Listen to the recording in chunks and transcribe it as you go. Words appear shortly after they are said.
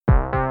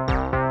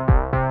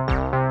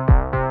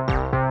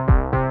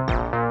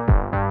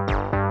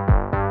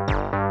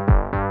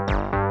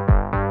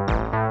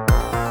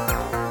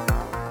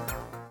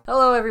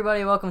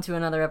everybody, welcome to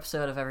another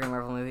episode of Every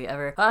Marvel Movie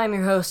Ever. I'm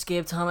your host,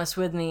 Gabe Thomas.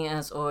 With me,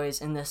 as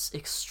always, in this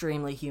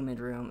extremely humid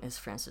room is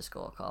Francisco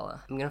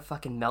Alcala. I'm gonna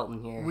fucking melt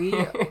in here. We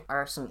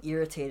are some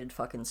irritated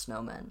fucking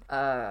snowmen.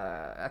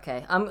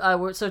 Okay.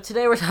 So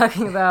today we're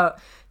talking about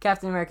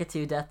Captain America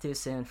 2, Death Too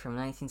Soon from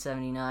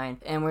 1979,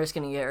 and we're just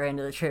gonna get right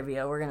into the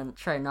trivia. We're gonna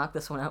try to knock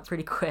this one out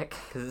pretty quick.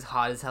 Because it's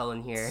hot as hell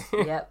in here.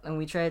 Yep, and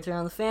we try to turn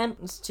on the fan.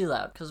 It's too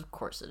loud, because of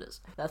course it is.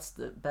 That's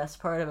the best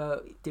part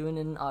about doing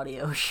an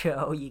audio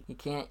show. You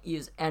can't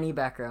use any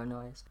background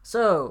noise.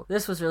 So,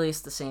 this was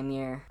released the same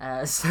year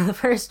as the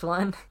first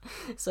one.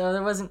 So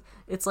there wasn't...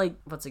 It's like...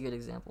 What's a good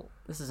example?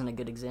 This isn't a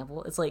good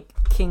example. It's like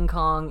King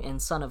Kong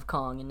and Son of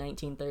Kong in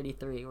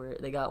 1933, where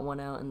they got one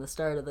out in the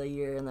start of the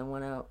year and then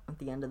one out at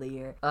the end of the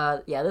year.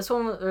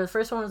 The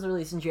first one was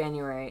released in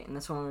January, and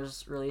this one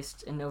was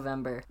released in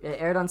November. It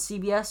aired on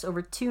CBS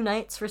over 2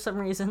 nights for some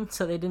reason,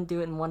 so they didn't do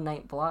it in one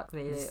night block.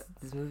 This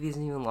movie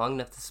isn't even long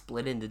enough to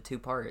split into 2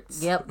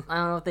 parts. Yep, I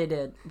don't know what they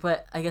did,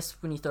 but I guess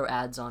when you throw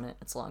ads on it,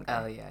 it's longer.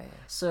 Oh, yeah.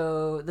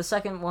 So, the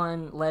second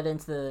one led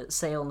into the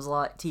Salem's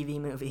Lot TV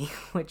movie,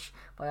 which,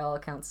 by all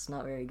accounts, is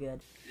not very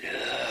good.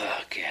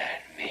 Look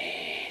at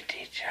me,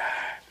 teacher.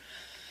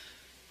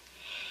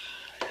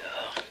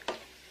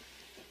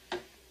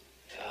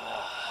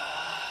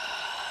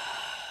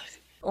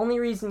 Only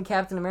reason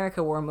Captain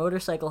America wore a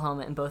motorcycle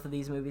helmet in both of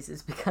these movies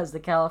is because the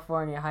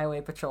California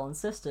Highway Patrol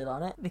insisted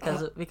on it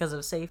because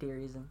of safety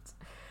reasons.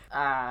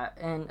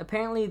 And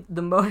apparently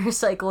the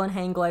motorcycle and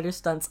hang glider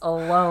stunts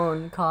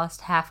alone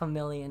cost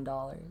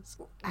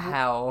 $500,000.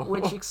 How?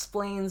 Which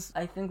explains,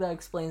 I think that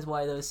explains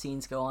why those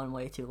scenes go on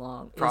way too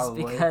long.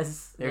 Probably. Is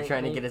because They're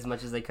trying to get as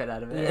much as they could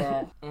out of it.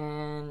 Yeah,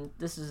 and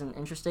this isn't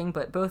interesting,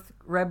 but both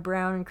Reb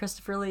Brown and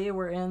Christopher Lee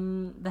were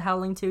in The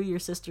Howling 2, Your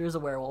Sister is a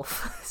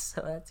Werewolf.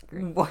 So that's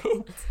great. What?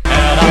 And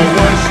I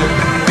worship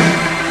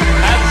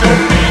at your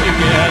feet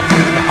again.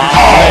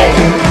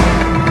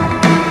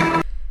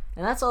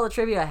 And that's all the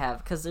trivia I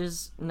have, because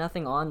there's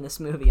nothing on this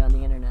movie on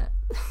the internet.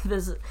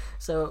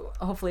 So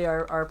hopefully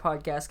our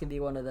podcast can be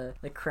one of the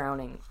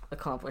crowning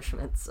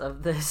accomplishments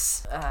of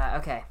this.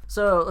 Okay,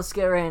 so let's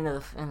get right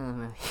into the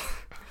movie.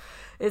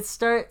 It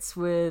starts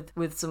with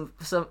some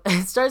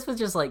it starts with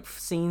just like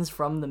scenes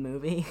from the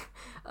movie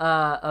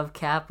of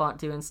Cap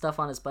doing stuff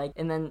on his bike,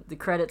 and then the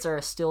credits are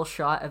a still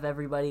shot of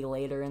everybody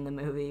later in the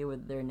movie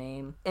with their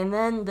name, and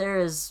then there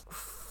is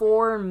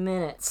 4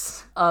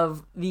 minutes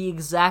of the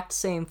exact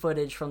same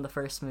footage from the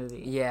first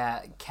movie.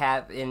 Yeah,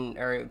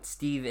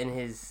 Steve in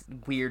his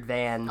weird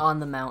van on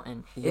the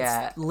mountain.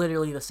 Yeah, it's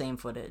literally the same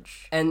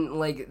footage, and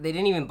like they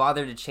didn't even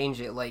bother to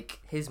change it. Like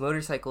his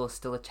motorcycle is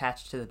still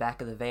attached to the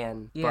back of the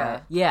van.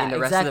 Yeah, but in the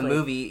rest of the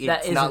movie,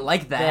 it's not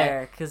like that.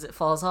 There, because it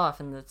falls off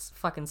and it's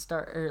fucking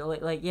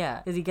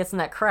because he gets in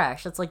that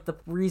crash. That's like the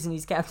reason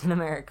he's Captain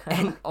America.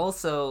 And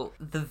also,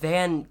 the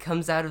van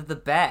comes out of the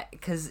back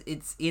because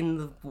it's in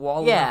the wall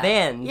of the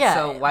van. Yeah.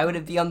 So why would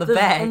it be on the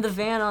back? And the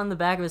van on the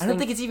back of his I don't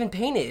think it's even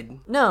painted.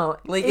 No,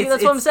 like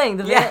that's what I'm saying.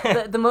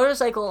 The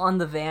motorcycle on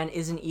the van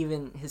isn't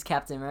even his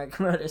Captain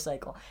America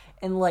motorcycle.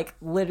 And like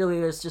literally,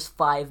 there's just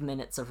 5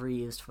 minutes of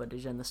reused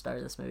footage in the start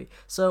of this movie.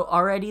 So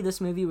already, this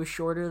movie was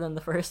shorter than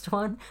the first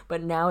one,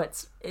 but now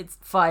it's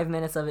 5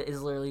 minutes of it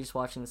is literally just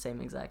watching the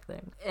same exact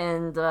thing.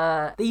 And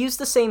they used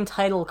the same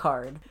title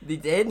card. They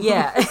did?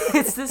 Yeah,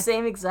 it's the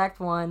same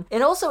exact one.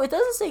 And also, it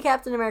doesn't say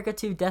Captain America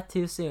 2, Death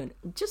Too Soon.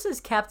 It just says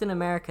Captain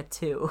America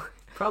 2.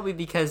 Probably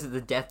because the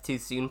Death Too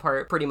Soon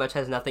part pretty much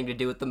has nothing to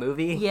do with the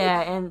movie.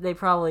 Yeah, and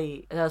that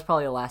was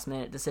probably a last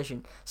minute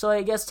decision. So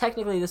I guess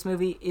technically this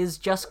movie is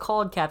just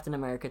called Captain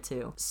America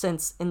 2,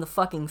 since in the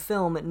fucking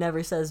film it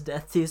never says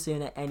Death Too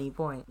Soon at any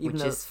point.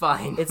 Which is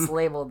fine. It's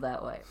labeled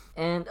that way.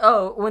 And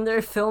when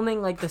they're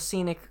filming like the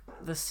scenic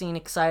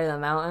side of the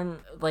mountain,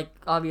 like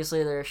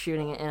obviously they're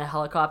shooting it in a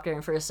helicopter,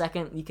 and for a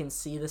second you can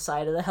see the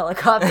side of the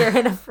helicopter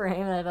in a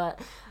frame, and I thought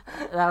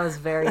that was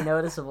very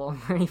noticeable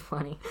and pretty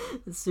funny.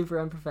 It's super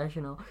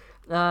unprofessional.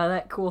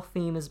 That cool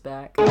theme is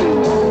back.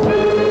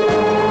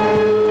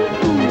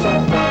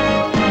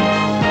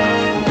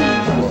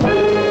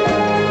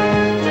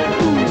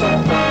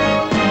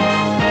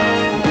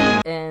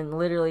 And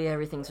literally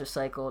everything's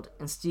recycled,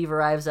 and Steve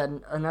arrives at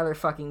another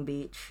fucking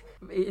beach.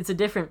 It's a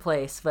different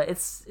place, but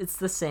it's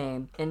the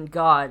same. And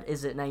God,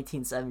 is it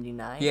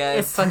 1979? Yeah,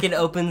 it fucking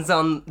opens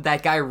on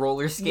that guy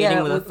roller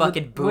skating with a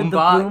fucking boombox. With the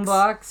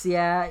boombox,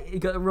 yeah. He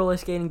got roller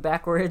skating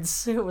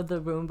backwards with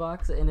the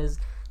boombox in his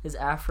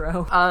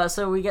afro.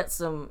 So we get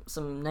some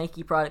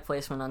Nike product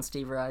placement on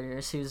Steve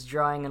Rogers, who's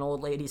drawing an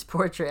old lady's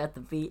portrait at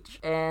the beach.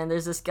 And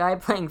there's this guy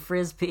playing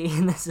frisbee,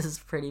 and this is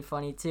pretty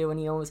funny too. And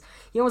he almost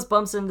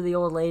bumps into the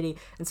old lady,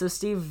 and so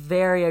Steve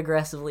very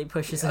aggressively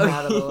pushes him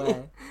out of the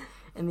way.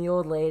 And the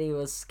old lady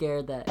was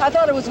scared that... I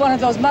thought it was one of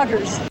those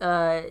muggers.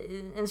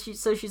 And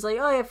she's like,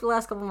 oh yeah, for the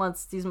last couple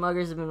months, these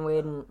muggers have been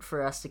waiting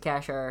for us to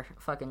cash our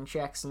fucking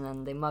checks, and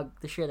then they mug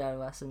the shit out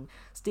of us, and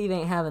Steve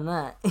ain't having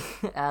that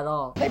at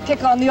all. They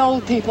pick on the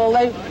old people.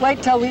 They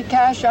wait till we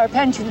cash our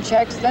pension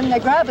checks, then they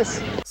grab us.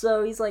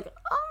 So he's like, I'm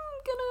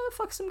gonna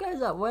fuck some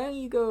guys up. Why don't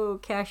you go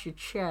cash your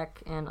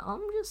check, and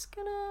I'm just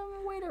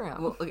gonna wait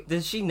around. Well, okay,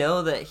 does she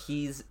know that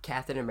he's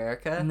Captain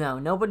America? No,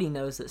 nobody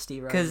knows that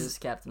Steve Rogers 'Cause is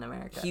Captain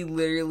America. He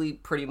literally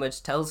pretty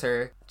much tells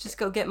her, just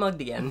go get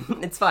mugged again.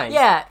 It's fine.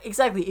 Yeah,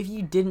 exactly. If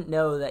you didn't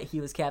know that he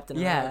was Captain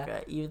Yeah.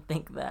 America, you'd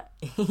think that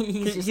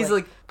He's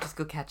like, just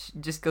go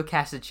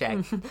cash the check.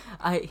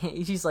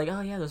 She's like,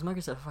 oh yeah, those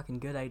muggers are a fucking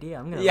good idea.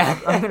 I'm Yeah.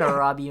 gonna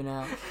rob you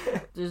now.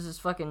 There's this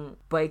fucking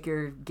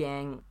biker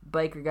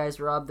guys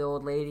rob the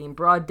old lady in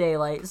broad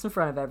daylight, just in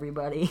front of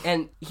everybody.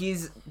 And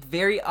he's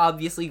very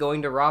obviously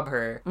going to rob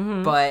her,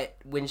 but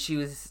when she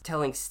was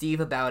telling Steve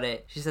about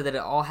it, she said that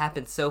it all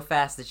happened so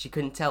fast that she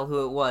couldn't tell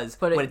who it was,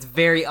 But when it's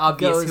very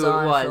obvious Goes who it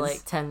on was. for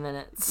like 10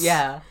 minutes.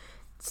 Yeah.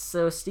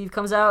 So Steve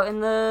comes out in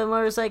the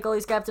motorcycle.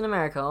 He's Captain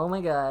America. Oh my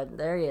god,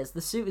 there he is.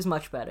 The suit is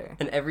much better.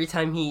 And every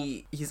time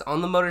he's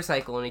on the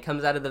motorcycle and he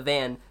comes out of the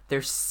van,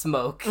 there's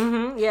smoke.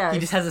 Yeah, He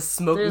just has a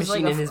smoke there's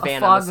machine like in his a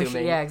van, fog I'm assuming.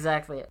 machine. Yeah,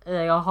 exactly.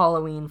 Like a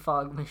Halloween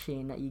fog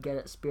machine that you get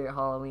at Spirit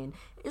Halloween.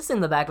 It's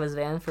in the back of his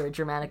van for a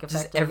dramatic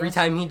effect. Just I every guess.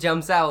 time he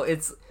jumps out,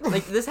 it's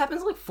like this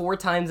happens like 4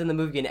 times in the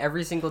movie, and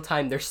every single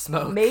time there's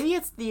smoke. Maybe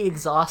it's the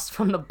exhaust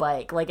from the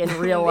bike, like in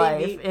real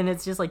life, Maybe. and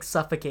it's just like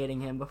suffocating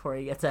him before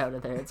he gets out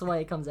of there. That's why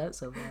he comes out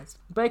so fast.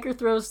 Biker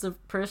throws the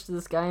purse to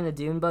this guy in a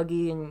dune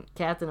buggy, and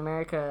Captain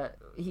America,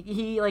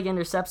 he like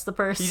intercepts the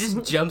purse. He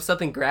just jumps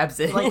up and grabs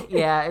it. Like,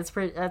 yeah,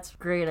 that's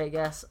great, I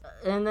guess.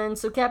 And then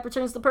so Cap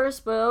returns the purse,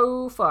 but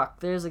oh fuck,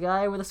 there's a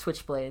guy with a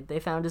switchblade. They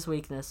found his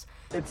weakness.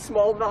 It's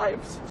small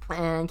knives.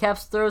 And Cap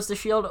throws the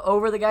shield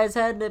over the guy's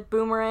head. It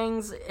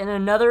boomerangs in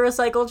another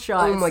recycled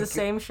shot. Oh it's my the God.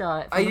 same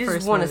shot. From I the just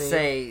first want to movie.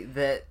 say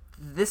that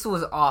this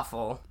was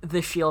awful.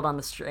 The shield on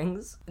the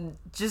strings.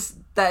 Just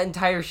that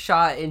entire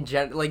shot in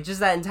like just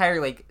that entire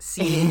like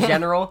scene in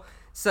general.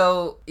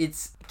 So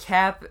it's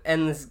Cap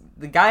and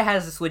the guy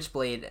has a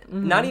switchblade,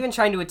 not even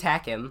trying to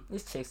attack him. He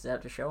just takes it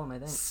out to show him, I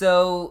think.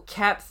 So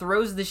Cap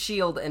throws the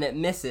shield and it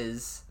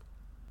misses,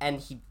 and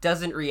he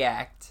doesn't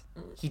react.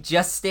 He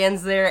just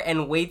stands there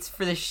and waits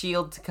for the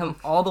shield to come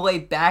all the way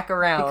back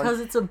around. Because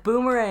it's a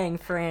boomerang,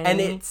 Franny. And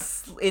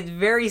it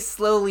very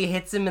slowly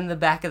hits him in the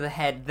back of the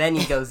head. Then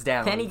he goes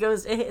down. Then he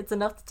goes, it's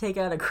enough to take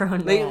out a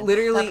grown They man.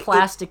 literally- That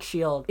plastic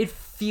shield. It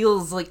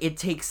feels like it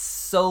takes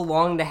so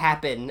long to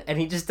happen, and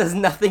he just does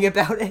nothing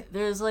about it.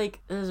 There's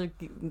a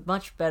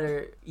much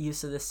better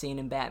use of this scene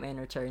in Batman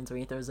Returns where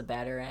he throws a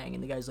batarang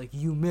and the guy's like,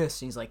 you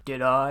missed, and he's like,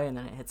 did I? And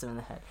then it hits him in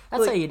the head.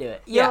 That's how you do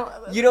it. You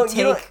don't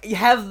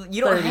have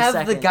 30 the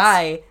seconds.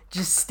 guy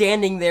just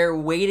standing there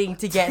waiting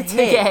to get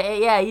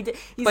hit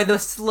He's by the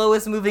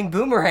slowest moving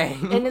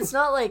boomerang. and it's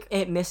not like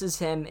it misses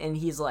him and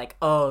he's like,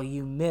 oh,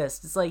 you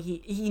missed. It's like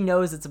he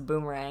knows it's a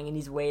boomerang and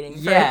he's waiting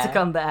for it to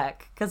come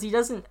back. Because he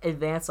doesn't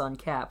advance on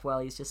Cap while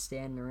he's just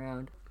standing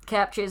around.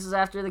 Cap chases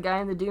after the guy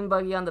in the dune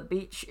buggy on the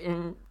beach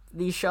in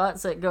these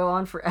shots that go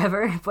on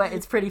forever. But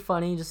it's pretty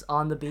funny just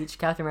on the beach.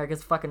 Captain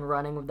America's fucking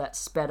running with that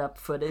sped up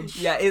footage.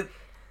 Yeah,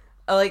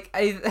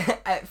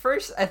 at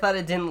first I thought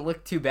it didn't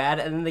look too bad,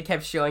 and then they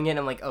kept showing it and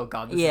I'm like, oh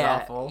god, this is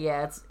awful.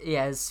 Yeah,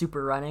 it's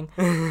super running.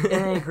 And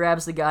then he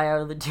grabs the guy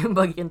out of the dune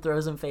buggy and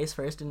throws him face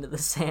first into the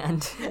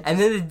sand. And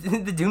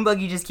then the dune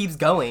buggy just keeps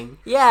going.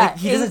 Yeah, Like,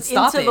 he doesn't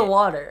stop into it. the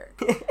water.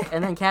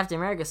 And then Captain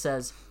America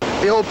says,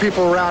 The old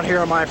people around here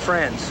are my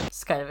friends.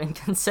 it's kind of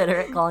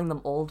inconsiderate calling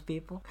them old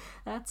people.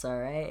 That's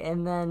alright.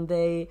 And then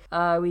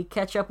we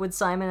catch up with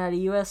Simon at a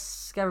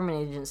U.S.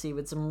 government agency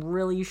with some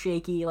really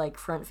shaky, like,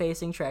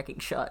 front-facing tracking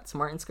shots.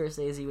 Martin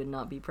Scorsese would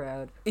not be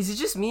proud. Is it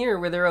just me, or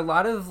were there a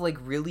lot of like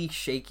really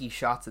shaky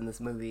shots in this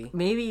movie?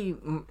 Maybe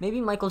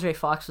Michael J.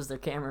 Fox was their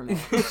cameraman.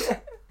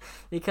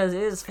 Because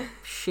it is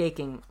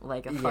shaking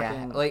like a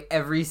fucking like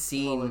every roller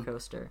scene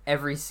coaster.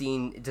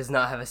 does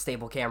not have a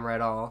stable camera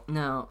at all.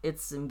 No,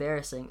 it's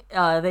embarrassing.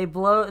 They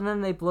blow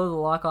the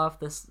lock off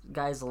this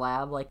guy's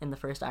lab, like in the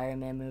first Iron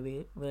Man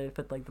movie, where they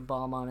put like the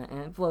bomb on it,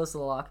 and it blows the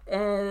lock.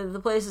 And the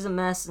place is a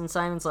mess. And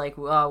Simon's like,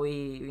 "Oh,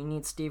 we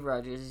need Steve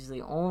Rogers. He's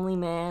the only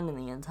man in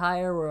the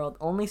entire world,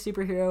 only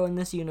superhero in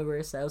this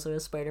universe that also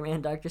has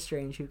Spider-Man, Doctor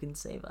Strange, who can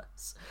save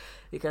us."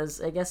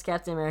 Because I guess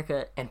Captain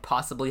America. And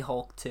possibly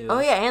Hulk too. Oh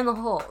yeah, and the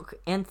Hulk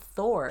and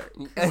Thor.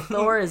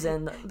 Thor is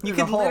in. You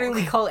the could Hulk.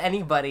 literally call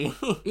anybody.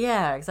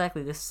 Yeah,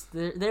 exactly.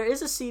 There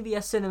is a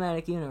CBS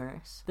cinematic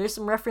universe. There's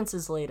some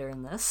references later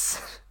in this.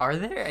 Are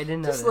there? I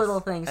didn't know. Just little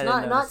things,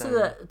 not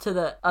to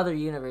the other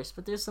universe,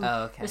 but there's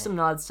some there's some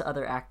nods to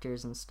other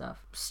actors and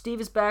stuff.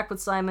 Steve is back with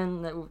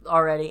Simon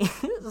already,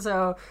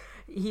 so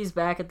he's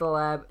back at the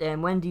lab,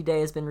 and Wendy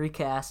Day has been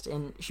recast,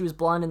 and she was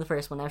blonde in the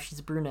first one. Now she's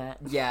a brunette.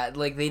 Yeah,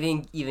 like they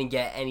didn't even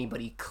get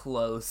anybody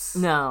close.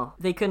 No,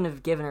 they couldn't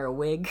have given her a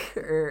wig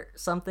or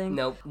something.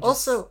 Nope.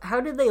 Also,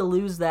 how did they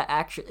lose that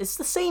actress? It's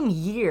the same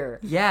year.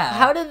 Yeah.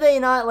 How did they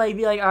not like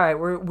be like, all right,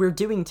 we're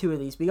doing 2 of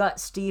these. We got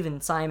Steve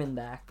and Simon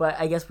back, but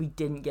I guess we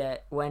didn't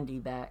get Wendy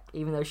back,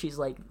 even though she's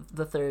like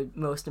the 3rd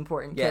most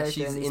important character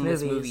she's in these in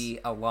movies. this movie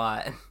a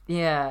lot.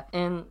 Yeah,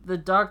 and the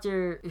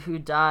doctor who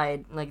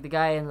died, like the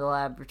guy in the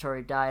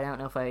laboratory died. I don't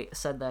know if I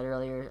said that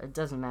earlier. It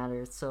doesn't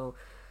matter. So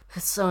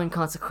It's so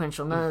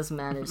inconsequential. None of this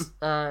matters.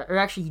 Or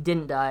actually, he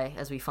didn't die,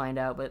 as we find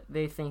out, but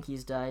they think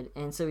he's died.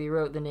 And so he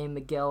wrote the name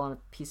Miguel on a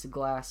piece of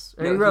glass.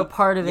 Or he wrote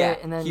part of it,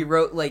 and then he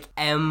wrote like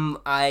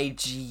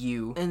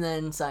M-I-G-U. And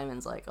then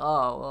Simon's like,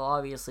 "Oh, well,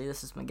 obviously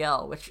this is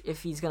Miguel." Which,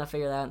 if he's gonna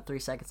figure that out in 3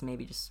 seconds,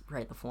 maybe just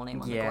write the full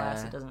name on the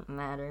glass. It doesn't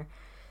matter.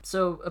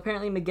 So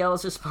apparently Miguel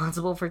is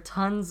responsible for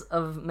tons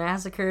of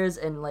massacres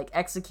and like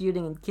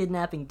executing and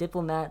kidnapping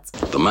diplomats.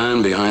 The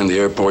man behind the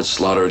airport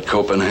slaughter at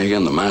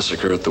Copenhagen, the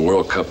massacre at the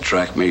World Cup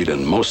track meet,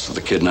 and most of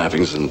the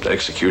kidnappings and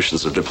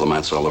executions of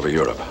diplomats all over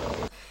Europe.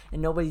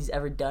 And nobody's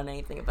ever done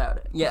anything about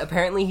it. Yeah,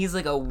 apparently he's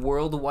like a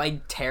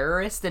worldwide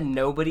terrorist and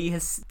nobody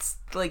has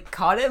like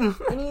caught him.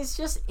 And he's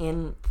just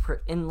in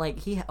like,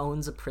 he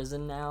owns a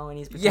prison now and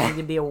he's pretending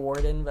to be a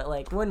warden, but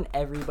like, wouldn't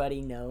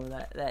everybody know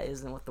that that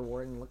isn't what the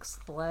warden looks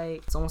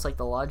like? It's almost like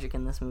the logic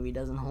in this movie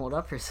doesn't hold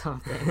up or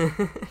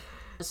something.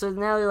 So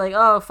now they're like,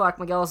 oh, fuck,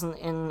 Miguel's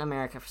in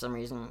America for some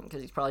reason,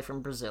 because he's probably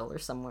from Brazil or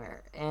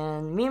somewhere.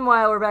 And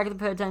meanwhile, we're back at the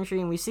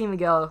penitentiary, and we see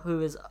Miguel,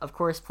 who is, of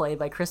course, played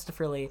by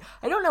Christopher Lee.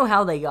 I don't know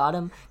how they got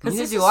him.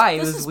 Neither do I.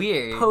 It was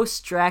weird.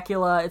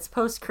 Post-Dracula. It's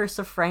post-Curse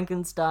of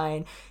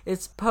Frankenstein.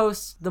 It's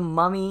post The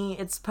Mummy.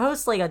 It's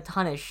post, like, a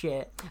ton of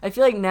shit. I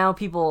feel like now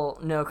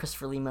people know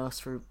Christopher Lee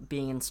most for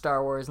being in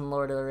Star Wars and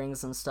Lord of the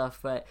Rings and stuff,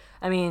 but,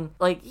 I mean,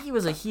 like, he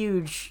was a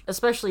huge,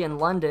 especially in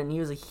London, he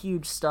was a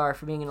huge star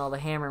for being in all the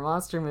Hammer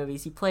monster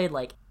movies. He played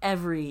like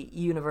every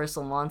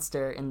Universal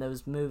monster in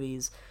those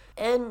movies,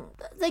 and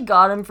they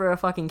got him for a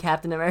fucking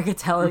Captain America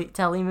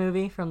telly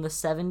movie from the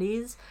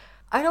 70s.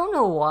 I don't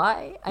know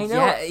why. I know.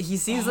 Yeah, he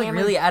seems like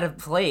really out of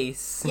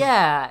place.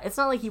 Yeah, it's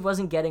not like he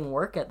wasn't getting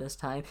work at this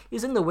time. He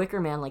was in The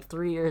Wicker Man like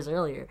 3 years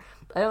earlier.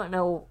 I don't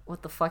know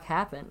what the fuck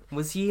happened.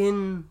 Was he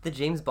in the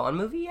James Bond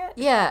movie yet?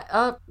 Yeah,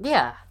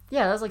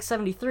 that was like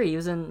 73. He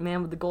was in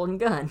Man with the Golden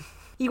Gun.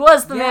 He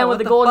was the man with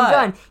the golden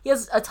gun. He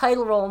has a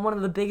title role in one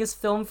of the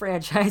biggest film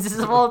franchises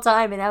of all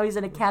time, and now he's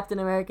in a Captain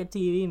America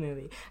TV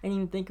movie. I didn't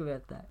even think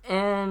about that.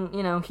 And,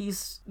 you know,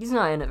 he's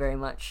not in it very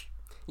much.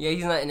 Yeah,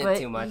 he's not in it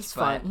too much. He's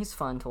fun. He's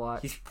fun to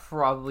watch. He's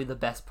probably the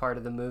best part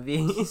of the movie.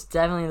 He's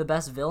definitely the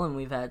best villain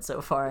we've had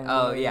so far. In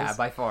movies. Yeah,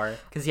 by far.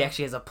 Because he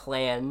actually has a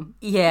plan.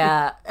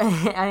 Yeah. I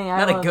mean,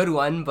 not a good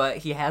one, but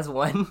he has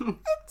one.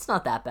 It's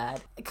not that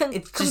bad.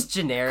 It's just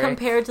generic.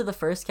 Compared to the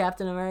first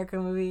Captain America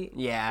movie.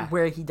 Yeah.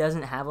 Where he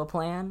doesn't have a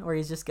plan, where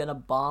he's just gonna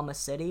bomb a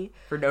city.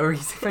 For no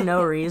reason. For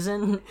no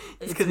reason.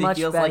 It's because he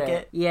feels better. like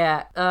it.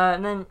 Yeah.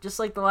 And then, just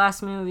like the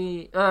last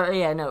movie...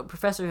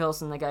 Professor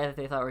Hilson, the guy that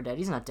they thought were dead,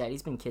 he's not dead.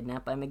 He's been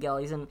kidnapped by Miguel.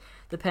 He's in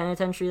the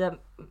penitentiary that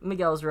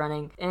Miguel's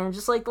running. And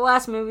just like the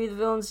last movie, the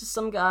villain's just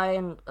some guy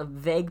in a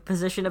vague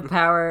position of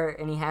power,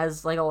 and he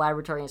has like a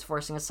laboratory and he's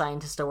forcing a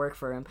scientist to work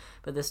for him,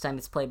 but this time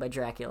it's played by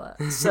Dracula.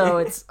 So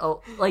it's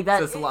like that.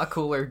 So it's a lot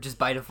cooler just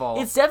by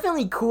default. It's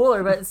definitely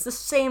cooler, but it's the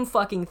same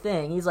fucking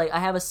thing. He's like, I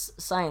have a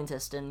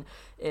scientist and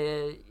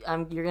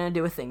you're gonna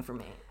do a thing for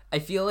me. I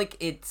feel like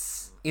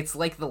it's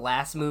like the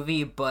last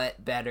movie,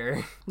 but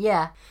better.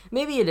 Yeah,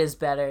 maybe it is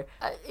better.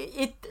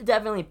 It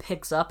definitely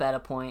picks up at a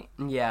point.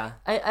 Yeah.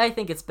 I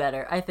think it's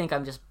better. I think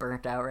I'm just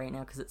burnt out right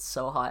now because it's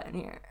so hot in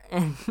here.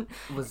 And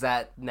was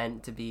that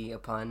meant to be a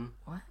pun?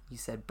 What? You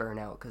said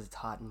burnout because it's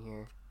hot in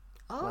here.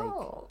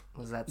 Oh. Like,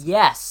 was that...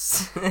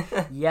 Yes.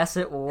 Yes,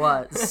 it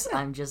was.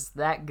 I'm just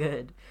that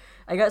good.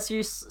 I got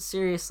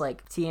serious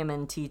like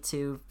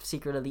TMNT2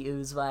 Secret of the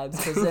Ooze vibes,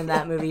 because in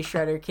that movie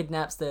Shredder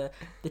kidnaps the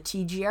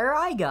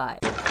TGRI guy.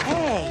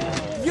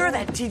 Hey, you're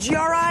that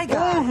TGRI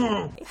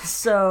guy.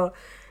 So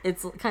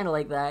it's kind of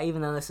like that,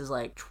 even though this is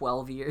like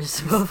 12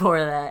 years before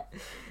that.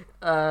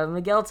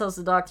 Miguel tells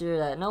the doctor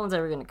that no one's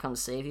ever gonna come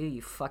save you,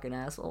 you fucking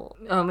asshole.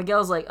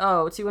 Miguel's like,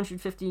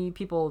 250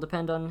 people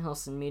depend on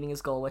Hilson meeting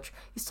his goal, which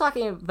he's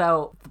talking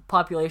about the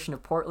population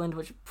of Portland,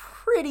 which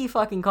pretty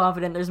fucking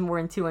confident there's more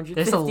than 250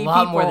 There's a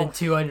lot more than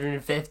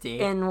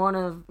 250. In one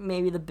of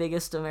maybe the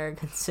biggest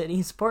American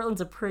cities.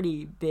 Portland's a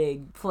pretty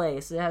big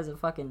place. It has a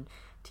fucking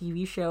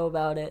TV show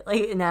about it.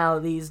 Like now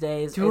these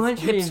days,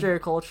 it's hipster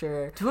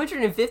culture.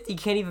 250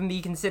 can't even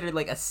be considered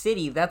like a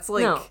city. That's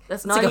like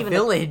that's not like even a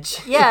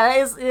village.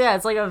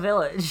 It's like a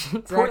village.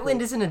 Exactly.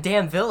 Portland isn't a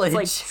damn village.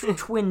 It's like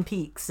Twin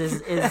Peaks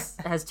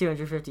has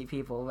 250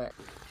 people. But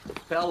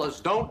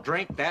fellas, don't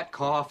drink that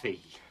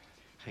coffee.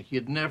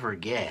 You'd never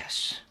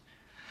guess.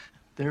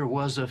 There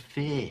was a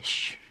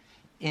fish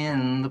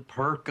in the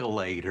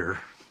percolator.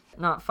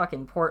 Not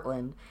fucking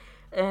Portland.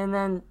 And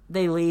then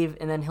they leave,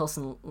 and then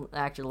Hilson,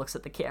 actor, looks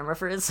at the camera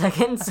for a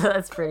second, so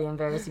that's pretty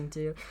embarrassing,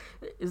 too.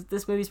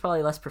 This movie's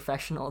probably less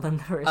professional than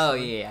the first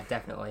one. Yeah,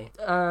 definitely.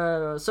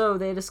 So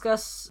they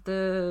discuss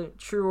the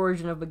true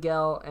origin of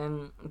Miguel,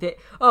 and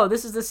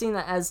this is the scene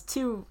that has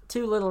two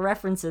little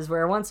references,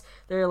 where once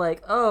they're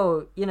like,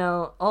 all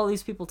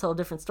these people tell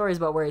different stories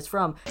about where he's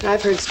from.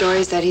 I've heard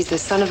stories that he's the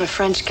son of a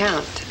French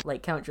count.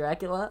 Like Count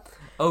Dracula.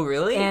 Oh,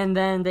 really? And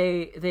then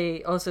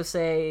they also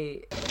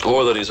say...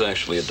 Or that he's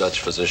actually a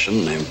Dutch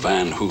physician named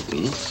Van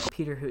Houten.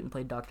 Peter Hooten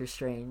played Doctor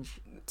Strange.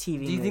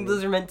 TV. Do you think movie.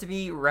 those are meant to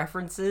be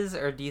references,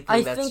 or do you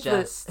think that's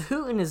just... that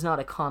Hooten is not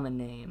a common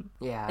name.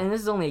 Yeah. And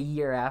this is only a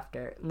year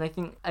after.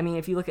 And I mean,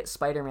 if you look at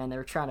Spider-Man, they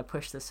were trying to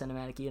push the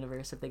cinematic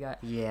universe if they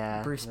got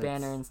Bruce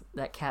Banner and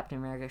that Captain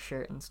America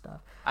shirt and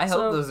stuff. I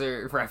hope those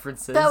are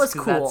references. That was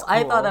cool.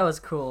 I thought that was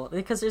cool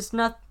because there's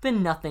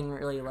been nothing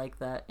really like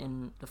that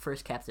in the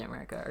first Captain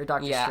America or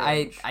Doctor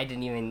Strange. I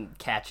didn't even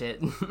catch it.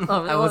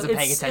 Oh, I wasn't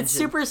paying attention. It's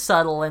super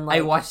subtle and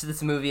I watched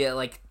this movie at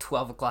like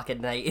 12 o'clock at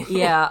night.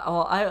 Yeah,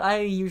 well, I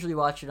usually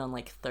watch it on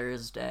like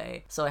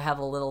Thursday, so I have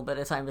a little bit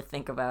of time to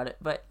think about it,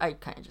 but I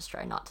kind of just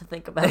try not to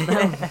think about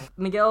them.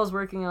 Miguel is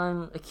working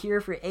on a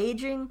cure for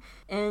aging,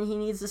 and he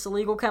needs this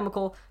illegal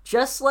chemical,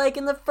 just like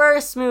in the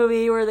first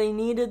movie where they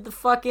needed the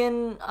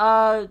fucking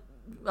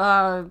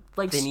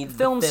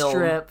film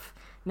strip.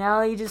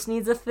 Now he just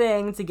needs a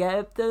thing to get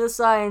up to the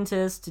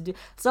scientists to do.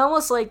 It's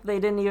almost like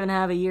they didn't even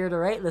have a year to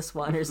write this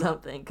one or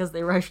something because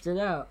they rushed it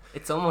out.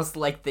 It's almost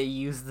like they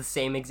used the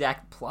same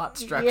exact plot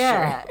structure.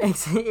 Yeah,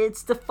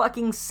 it's the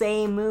fucking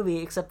same movie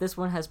except this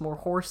one has more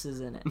horses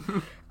in it.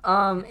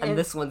 And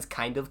this one's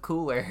kind of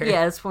cooler.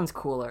 Yeah, this one's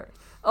cooler.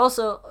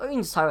 Also, we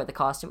can just talk about the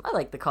costume. I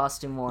like the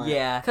costume more.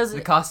 Yeah, because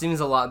the costume is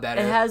a lot better.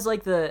 It has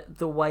like the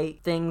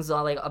white things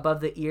on like above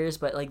the ears,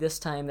 but like this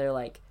time they're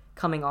like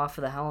coming off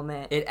of the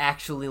helmet. It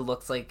actually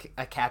looks like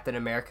a Captain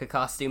America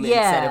costume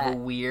instead of a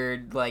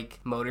weird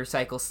like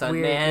motorcycle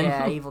stuntman.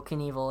 Yeah, Evel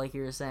Knievel, like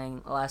you were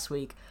saying last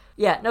week.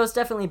 Yeah, no, it's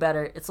definitely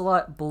better. It's a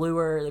lot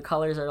bluer. The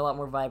colors are a lot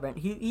more vibrant.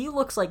 He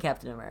looks like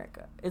Captain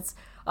America. It's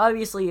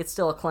obviously it's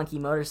still a clunky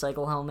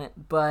motorcycle helmet,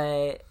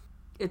 but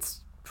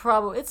it's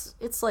probably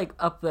it's like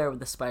up there with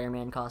the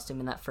Spider-Man costume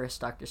and that first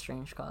Doctor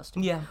Strange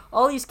costume. Yeah.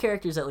 All these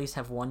characters at least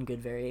have one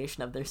good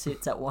variation of their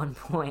suits at one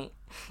point,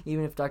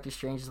 even if Doctor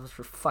Strange's was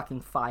for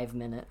fucking 5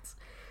 minutes.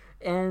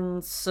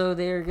 And so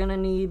they're gonna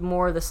need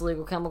more of this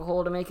illegal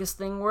chemical to make his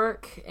thing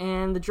work,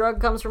 and the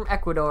drug comes from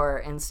Ecuador,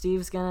 and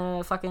Steve's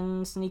gonna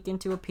fucking sneak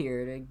into a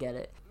pier to get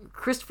it.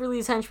 Christopher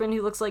Lee's henchman, he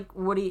looks like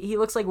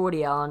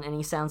Woody Allen, and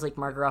he sounds like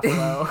Mark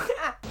Ruffalo.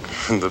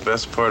 The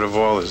best part of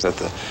all is that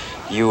the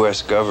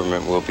U.S.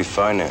 government will be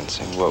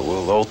financing what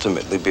will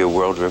ultimately be a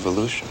world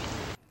revolution.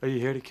 Are you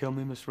here to kill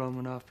me, Miss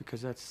Romanoff?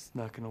 Because that's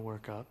not going to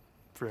work out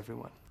for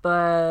everyone.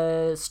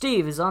 But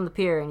Steve is on the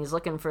pier, and he's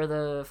looking for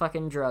the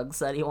fucking drugs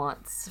that he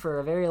wants for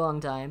a very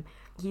long time.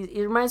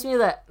 It reminds me of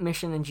that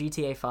mission in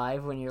GTA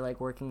 5 when you're, like,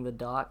 working the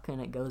dock,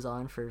 and it goes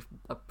on for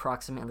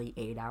approximately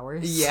 8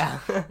 hours. Yeah.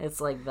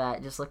 It's like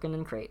that, just looking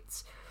in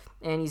crates.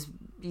 And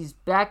he's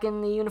back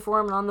in the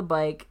uniform and on the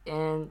bike,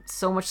 and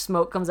so much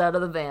smoke comes out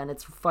of the van.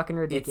 It's fucking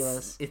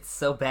ridiculous. It's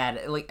so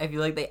bad. Like, I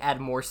feel like they add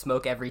more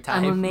smoke every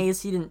time. I'm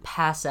amazed he didn't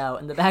pass out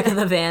in the back of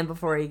the van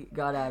before he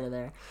got out of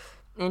there.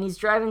 And he's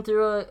driving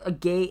through a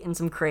gate and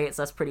some crates.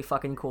 That's pretty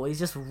fucking cool. He's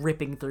just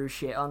ripping through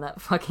shit on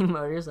that fucking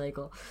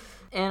motorcycle.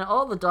 And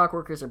all the dock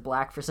workers are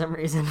black for some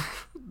reason.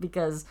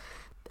 Because,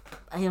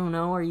 I don't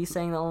know, are you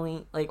saying that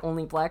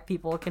only black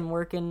people can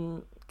work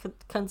in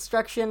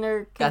construction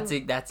or that's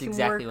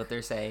exactly what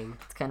they're saying.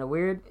 It's kind of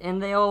weird, and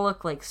they all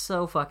look like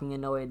so fucking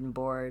annoyed and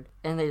bored,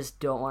 and they just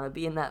don't want to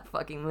be in that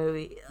fucking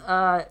movie.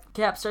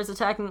 Cap starts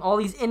attacking all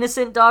these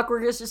innocent dock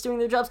workers just doing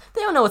their jobs.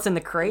 They don't know what's in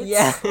the crates.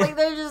 Yeah. Like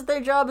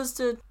their job is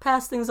to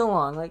pass things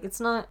along. Like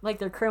it's not like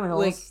they're criminals.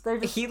 Like they're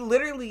just... he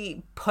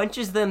literally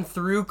punches them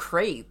through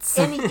crates.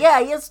 And he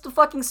has the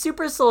fucking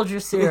super soldier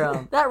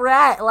serum. That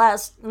rat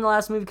in the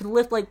last movie could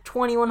lift like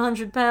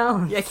 2,100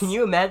 pounds. Yeah, can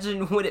you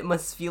imagine what it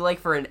must feel like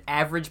for an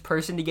average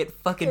person to get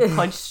fucking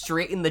punched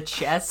straight in the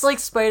chest? It's like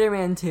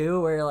Spider-Man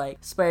 2, where like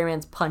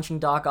Spider-Man's punching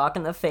Doc Ock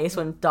in the face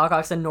when Doc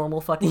Ock's a normal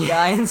fucking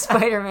guy and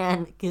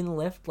Spider-Man can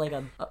lift like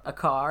a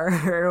car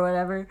or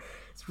whatever.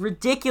 It's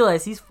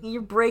ridiculous.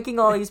 You're breaking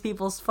all these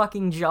people's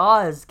fucking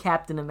jaws,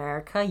 Captain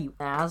America, you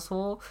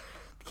asshole.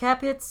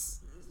 Cap hits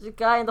the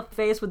guy in the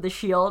face with the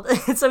shield,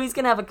 so he's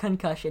gonna have a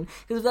concussion,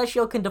 because if that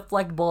shield can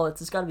deflect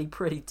bullets, it's gotta be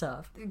pretty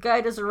tough. The guy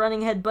does a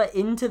running headbutt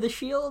into the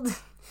shield.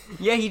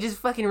 Yeah, he just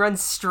fucking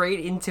runs straight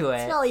into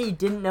it. It's not like he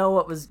didn't know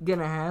what was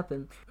gonna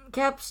happen.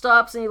 Cap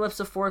stops and he lifts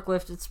a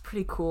forklift. It's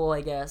pretty cool,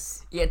 I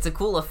guess. Yeah, it's a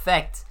cool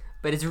effect,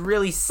 but it's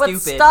really stupid.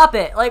 But stop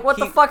it! Like, what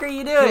the fuck are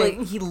you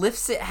doing? He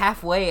lifts it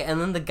halfway, and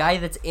then the guy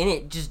that's in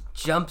it just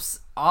jumps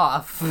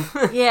off.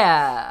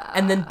 Yeah.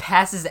 And then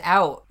passes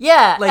out.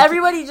 Yeah, like,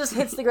 everybody just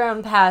hits the ground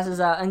and passes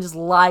out and just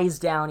lies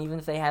down even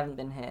if they haven't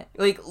been hit.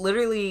 Like,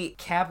 literally,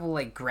 Cap will,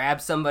 like, grab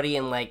somebody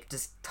and, like,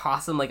 just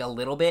toss them, like, a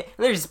little bit,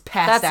 and they're just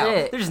passed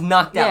out. They're just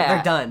knocked out.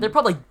 They're done. They're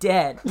probably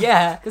dead.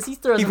 Yeah. Because he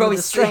throws them with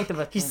the strength of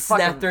a He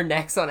snapped their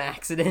necks on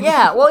accident.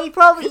 Yeah, well, he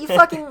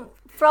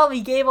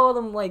probably gave all of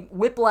them like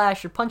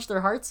whiplash or punched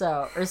their hearts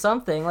out or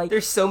something. Like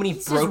there's so many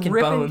broken just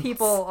ripping bones.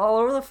 People all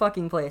over the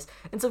fucking place.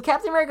 And so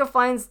Captain America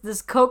finds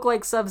this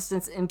coke-like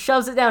substance and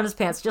shoves it down his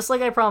pants, just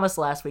like I promised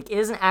last week. It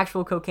isn't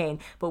actual cocaine,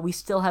 but we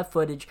still have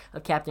footage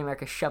of Captain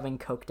America shoving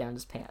coke down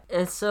his pants.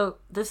 And so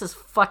this is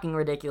fucking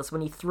ridiculous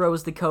when he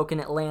throws the coke and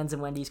it lands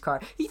in Wendy's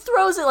car. He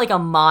throws it like a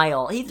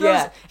mile. He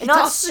throws it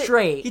not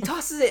straight. He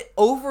tosses it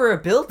over a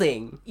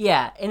building.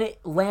 Yeah, and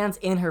it lands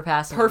in her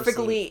passenger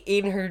perfectly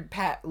seat. in her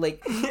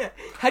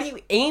How do you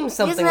aim He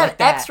something doesn't like have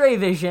that? X-ray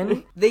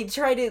vision. They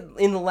tried to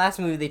in the last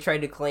movie. They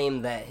tried to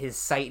claim that his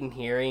sight and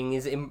hearing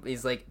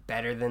is like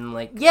better than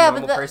like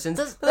normal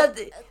person's. But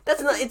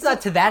that's not. It's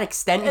not to that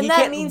extent. And He that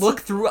can't means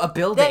look through a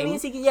building. That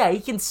means he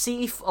can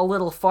see a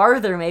little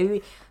farther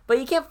maybe, but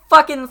you can't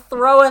fucking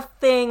throw a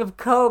thing of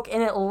coke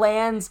and it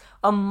lands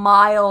a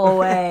mile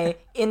away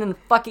in a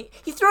fucking.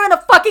 He threw in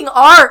a fucking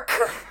arc.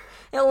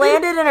 It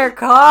landed in her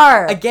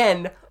car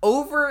again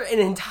over an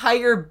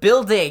entire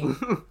building.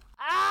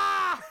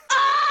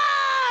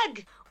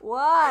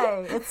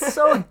 Why? It's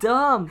so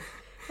dumb.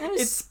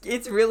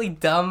 It's really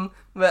dumb,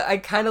 but I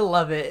kind of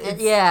love it.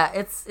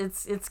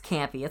 It's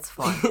campy. It's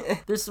fun.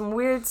 There's some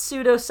weird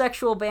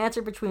pseudo-sexual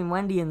banter between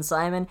Wendy and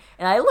Simon,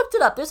 and I looked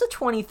it up. There's a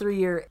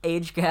 23-year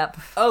age gap.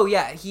 Oh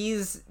yeah,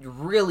 he's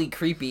really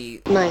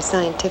creepy. My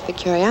scientific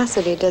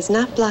curiosity does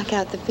not block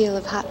out the feel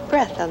of hot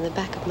breath on the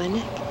back of my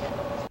neck.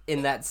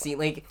 In that scene,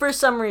 like for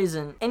some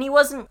reason, and he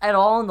wasn't at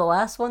all in the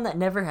last one. That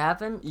never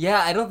happened.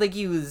 Yeah, I don't think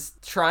he was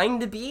trying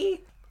to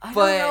be. I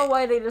don't know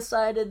why they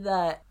decided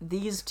that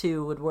these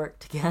two would work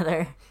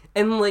together.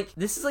 And like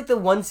this is like the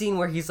one scene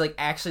where he's like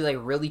actually like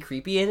really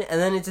creepy in, and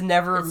then it's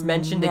never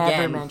mentioned again.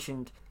 Never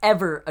mentioned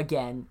ever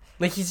again.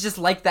 Like he's just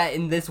like that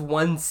in this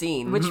one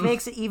scene, which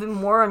makes it even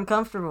more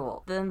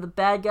uncomfortable. Then the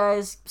bad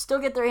guys still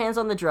get their hands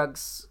on the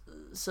drugs,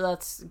 so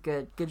that's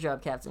good. Good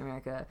job, Captain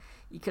America.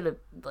 You could have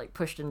like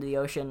pushed into the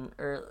ocean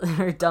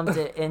or dumped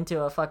it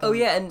into a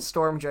fucking and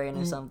storm drain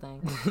or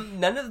something.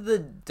 None of the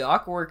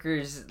dock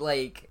workers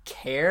like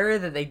care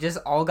that they just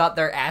all got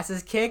their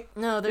asses kicked.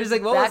 No, there's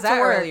like, what was that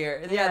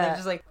earlier? Yeah, they're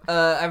just like,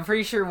 I'm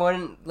pretty sure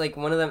one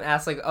of them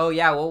asked like, oh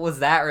yeah, what was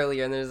that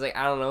earlier? And there's like,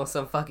 I don't know,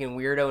 some fucking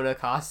weirdo in a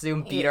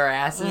costume beat our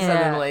asses,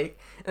 and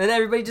then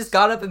everybody just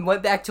got up and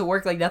went back to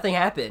work like nothing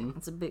happened.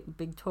 It's a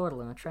big turtle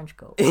in a trench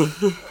coat.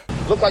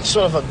 Look like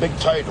sort of a big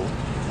turtle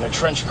in a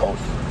trench coat.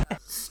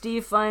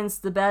 Steve finds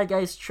the bad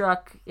guy's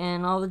truck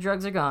and all the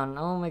drugs are gone.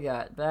 Oh my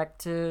god. Back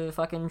to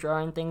fucking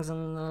drawing things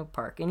in the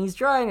park. And he's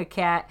drawing a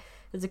cat.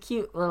 It's a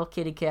cute little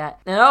kitty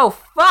cat. And oh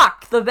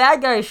fuck! The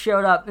bad guys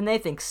showed up and they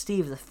think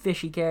Steve's a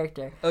fishy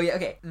character. Oh yeah,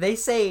 okay. They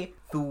say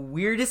the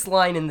weirdest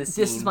line in the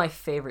scene. This is my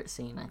favorite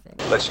scene, I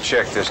think. Let's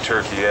check this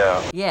turkey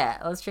out. Yeah,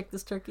 let's check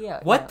this turkey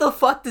out. What the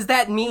fuck does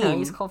that mean? You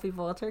he's called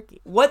people a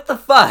turkey. What the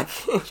fuck?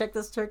 Check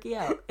this turkey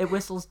out. It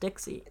whistles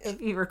Dixie,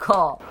 if you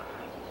recall.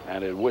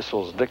 And it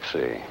whistles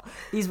Dixie.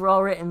 These were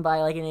all written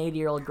by like an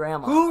 80-year-old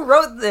grandma. Who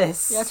wrote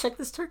this? Yeah, check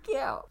this turkey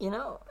out. You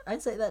know,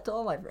 I'd say that to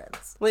all my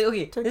friends. Wait,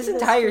 okay. This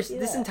entire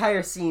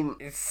scene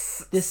is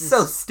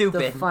so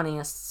stupid. The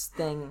funniest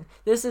thing.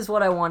 This is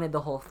what I wanted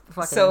the whole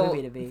fucking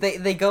movie to be.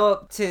 They go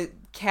up to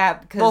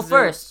Cap. Well,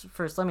 first,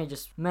 let me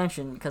just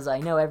mention, because I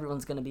know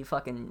everyone's gonna be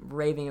fucking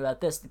raving about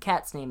this. The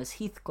cat's name is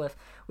Heathcliff,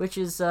 which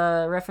is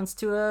a reference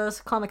to a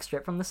comic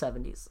strip from the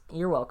 70s.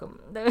 You're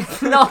welcome.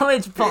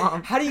 Knowledge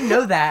bomb. How do you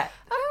know that?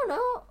 I don't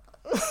know.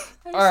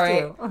 I All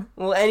right. do.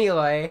 Well,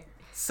 anyway,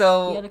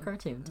 so he had a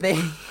cartoon. They.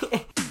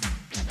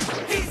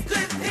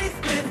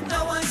 Heathcliff,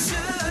 no one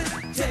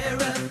should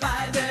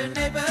terrify their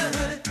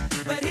neighborhood,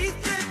 but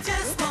Heathcliff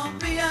just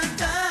won't be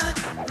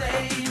undone,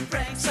 playing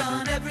pranks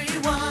on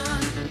everyone.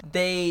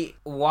 They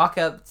walk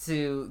up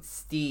to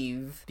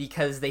Steve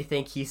because they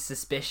think he's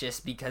suspicious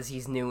because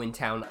he's new in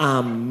town.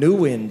 I'm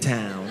new in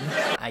town.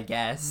 I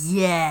guess.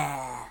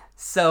 Yeah.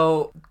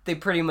 So they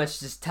pretty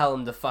much just tell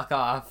him to fuck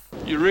off.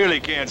 You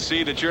really can't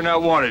see that you're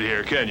not wanted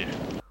here, can you?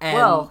 And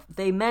well,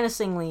 they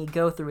menacingly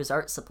go through his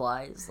art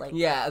supplies, like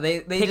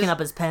they picking up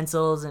his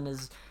pencils and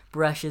his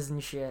brushes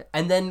and shit.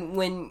 And then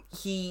when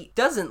he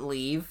doesn't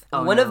leave,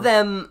 one of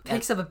them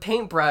picks up a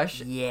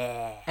paintbrush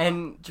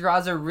and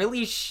draws a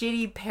really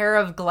shitty pair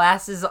of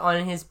glasses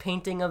on his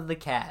painting of the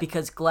cat.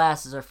 Because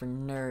glasses are for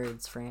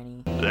nerds,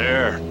 Franny.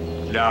 There.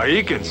 Now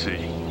he can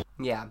see.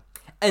 Yeah.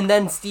 And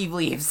then Steve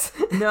leaves.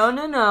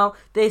 No.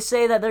 They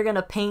say that they're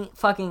gonna paint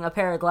fucking a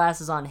pair of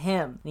glasses on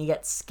him, and he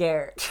gets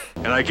scared.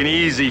 And I can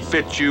easily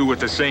fit you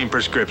with the same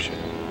prescription.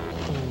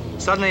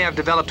 Suddenly I've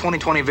developed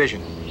 20/20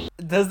 vision.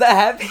 Does that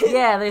happen?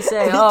 Yeah, they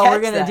say,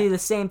 we're gonna do the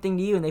same thing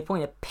to you, and they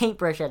point a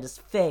paintbrush at his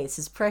face,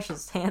 his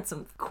precious,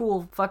 handsome,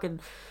 cool fucking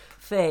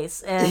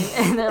face,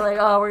 and they're like,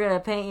 we're gonna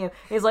paint you. And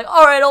he's like,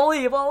 alright, I'll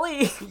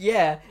leave.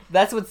 Yeah,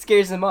 that's what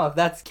scares him off.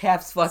 That's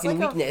Cap's fucking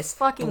weakness.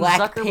 Fucking black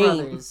Zucker paint.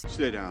 Brothers.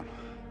 Stay down.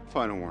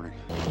 Final warning.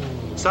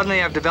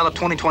 Suddenly I've developed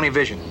 20/20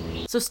 vision.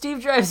 So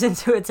Steve drives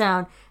into a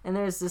town, and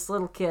there's this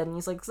little kid, and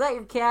he's like, is that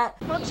your cat?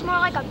 Looks more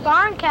like a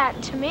barn cat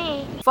to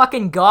me.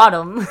 Fucking got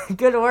him.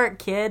 Good work,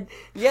 kid.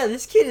 Yeah,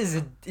 this kid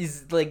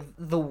is like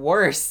the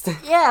worst.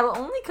 Yeah, but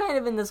only kind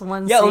of in this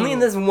one scene. Yeah, only in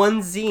this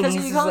one scene. Because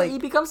he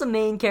becomes a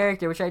main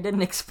character, which I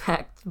didn't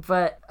expect.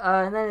 But,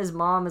 and then his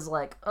mom is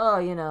like,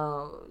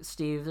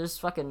 Steve, there's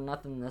fucking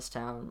nothing in this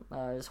town.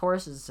 There's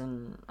horses,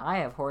 and I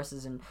have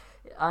horses, and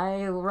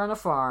I run a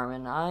farm,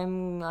 and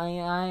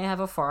I have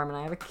a farm, and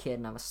I have a kid,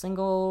 and I'm a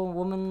single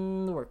woman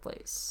in the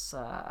workplace.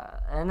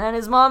 And then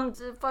his mom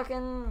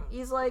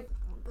he's like,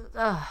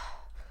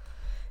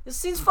 This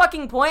scene's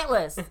fucking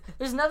pointless.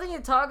 There's nothing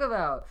to talk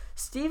about.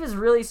 Steve is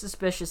really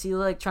suspicious. He's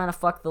like trying to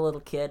fuck the little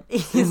kid.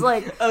 He's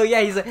like, oh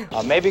yeah, he's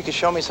like, Maybe you could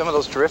show me some of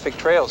those terrific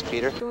trails,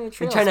 Peter. you're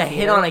trying to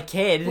hit on a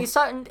kid. He's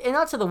talking, and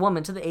not to the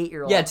woman, to the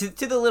 8-year-old. Yeah,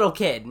 to the little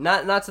kid,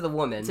 not to the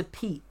woman. To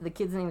Pete. The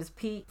kid's name is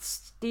Pete.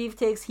 Steve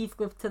takes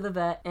Heathcliff to the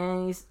vet,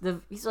 and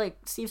he's like,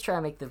 Steve's trying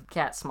to make the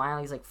cat smile.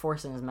 He's like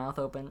forcing his mouth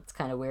open. It's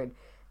kind of weird.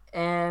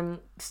 And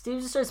Steve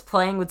just starts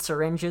playing with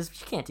syringes, but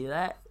you can't do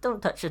that.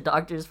 Don't touch a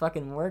doctor's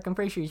fucking work. I'm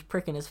pretty sure he's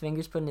pricking his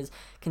fingers, putting his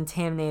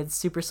contaminated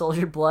super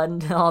soldier blood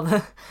into all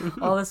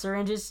the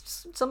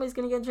syringes. Somebody's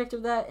gonna get injected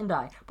with that and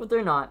die. But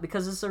they're not,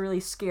 because it's a really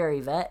scary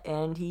vet,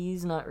 and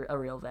he's not a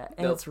real vet.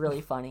 And It's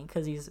really funny,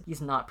 because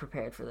he's not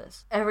prepared for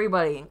this.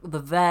 Everybody, the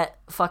vet,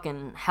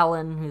 fucking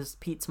Helen, who's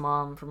Pete's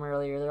mom from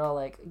earlier, they're all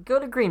like, go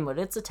to Greenwood,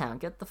 it's a town.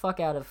 Get the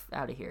fuck out of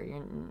here.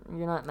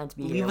 You're not meant to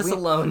be here. Leave us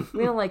alone.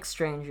 We don't like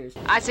strangers.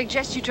 I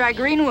suggest you try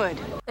Greenwood.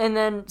 And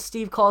then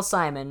Steve calls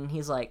Simon, and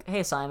he's like,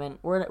 hey Simon,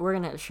 we're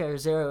gonna share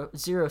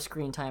zero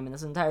screen time in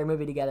this entire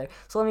movie together,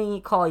 so let me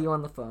call you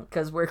on the phone,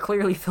 because we're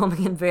clearly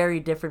filming in very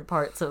different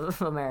parts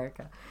of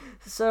America.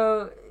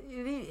 So,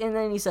 and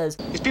then he says,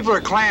 These people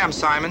are clams,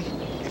 Simon.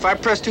 If I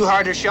press too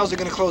hard, their shells are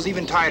gonna close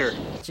even tighter.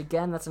 Which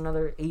again, that's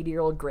another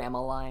 80-year-old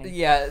grandma line.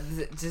 Yeah,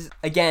 just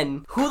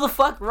again, who the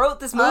fuck wrote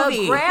this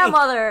movie?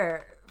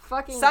 Grandmother!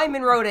 Fucking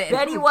Simon wrote it.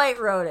 Betty White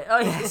wrote it. Oh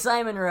yeah,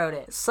 Simon wrote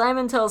it.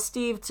 Simon tells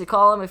Steve to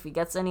call him if he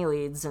gets any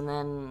leads, and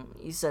then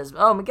he says,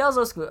 oh,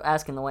 Miguel's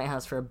asking the White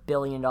House for $1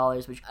 billion,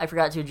 which I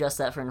forgot to adjust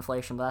that for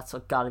inflation, but that's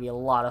gotta be a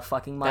lot of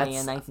fucking money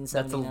in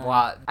 1979. That's a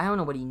lot. I don't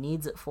know what he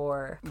needs it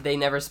for. They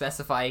never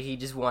specify. He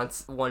just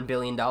wants $1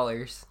 billion.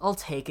 I'll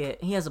take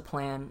it. He has a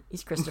plan.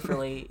 He's Christopher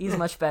Lee. He's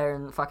much better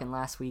than fucking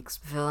last week's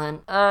villain.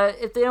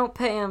 If they don't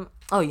pay him...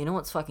 Oh, you know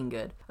what's fucking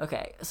good?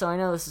 Okay, so I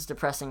know this is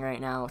depressing right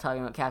now,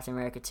 talking about Captain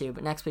America 2,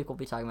 but next week we'll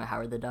be talking about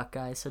Howard the Duck,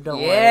 guys, so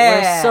don't worry.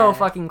 We're so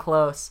fucking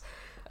close.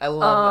 I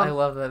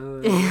love that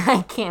movie.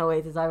 I can't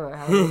wait to talk about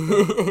Howard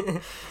the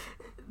Duck.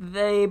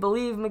 They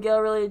believe Miguel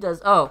really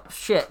does... Oh,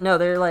 shit. No,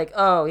 they're like,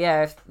 oh,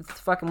 yeah, if the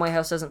fucking White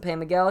House doesn't pay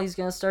Miguel, he's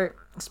gonna start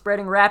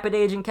spreading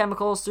rapid-aging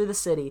chemicals through the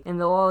city, and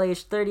they'll all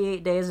age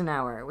 38 days an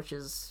hour, which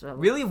is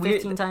really 15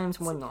 weird.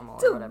 times more normal,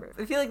 or whatever.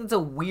 I feel like that's a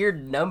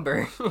weird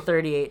number.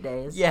 38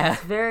 days. Yeah.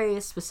 It's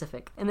very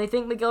specific. And they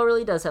think Miguel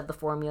really does have the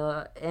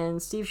formula,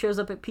 and Steve shows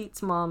up at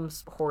Pete's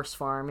mom's horse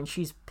farm, and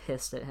she's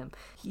pissed at him.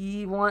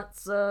 He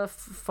wants a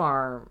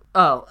farm.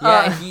 Oh.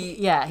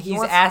 Yeah,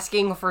 he's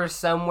asking for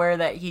somewhere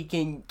that he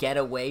can get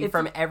away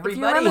from everybody. If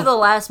you remember the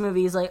last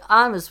movie, he's like,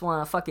 I just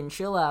want to fucking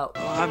chill out.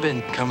 Oh, I've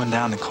been coming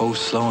down the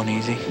coast slow and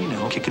easy,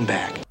 kicking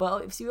back.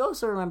 But if you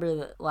also remember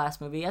the last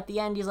movie, at the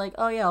end he's like,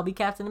 oh yeah, I'll be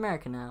Captain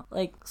America now.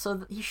 Like,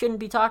 so he shouldn't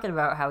be talking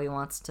about how he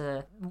wants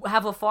to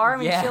have a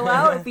farm and chill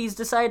out if he's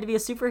decided to be a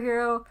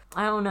superhero.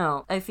 I don't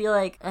know. I feel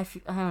like, I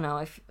don't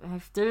know.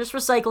 They're just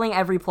recycling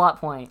every plot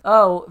point.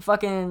 Oh,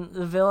 fucking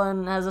the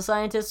villain has a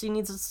scientist who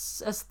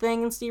needs a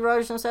thing and Steve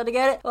Rogers knows how to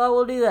get it. Well,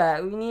 we'll do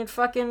that. We need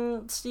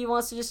fucking Steve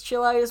wants to just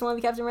chill out. He doesn't want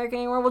to be Captain America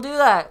anymore. We'll do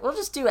that. We'll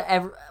just do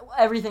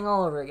everything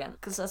all over again.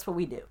 Because that's what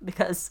we do.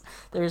 Because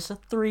there's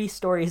 3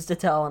 stories to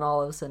tell in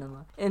all of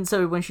cinema. And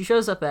so when she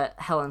shows up at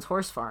Helen's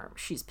horse farm,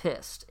 she's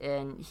pissed.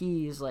 And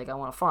he's like, I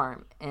want a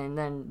farm. And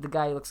then the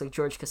guy who looks like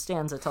George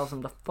Costanza tells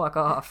him to fuck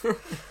off.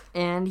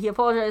 And he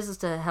apologizes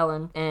to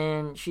Helen.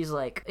 And she's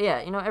like,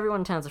 yeah,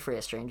 everyone in town's afraid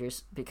of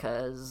strangers.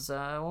 Because,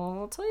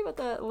 we'll tell you about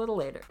that a little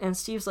later. And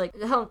Steve's like,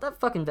 Helen, that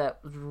fucking vet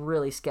was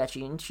really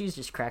sketchy. And she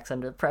just cracks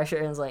under the pressure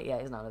and is like, yeah,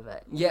 he's not a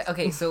vet. Yeah,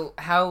 okay, so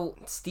how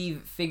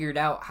Steve figured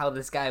out how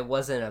this guy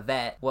wasn't a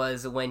vet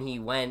was when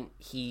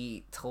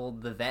he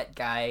told the vet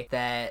guy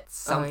that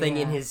something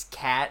in his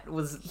cat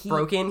was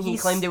broken. He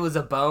claimed it was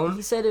a bone.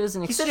 He said it was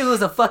He said it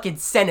was a fucking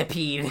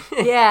centipede.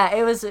 Yeah,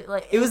 it was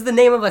like... It was the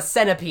name of a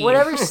centipede.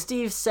 Whatever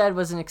Steve said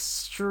was an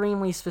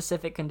extremely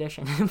specific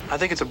condition. I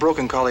think it's a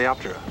broken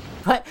coleoptera.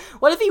 But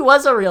what if he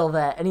was a real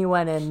vet and he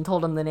went in and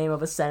told him the name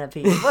of a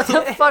centipede? What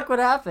the fuck would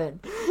happen?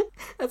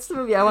 That's the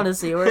movie I want to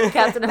see, where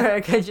Captain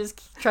America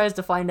just tries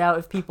to find out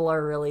if people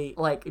are really,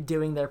 like,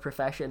 doing their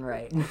profession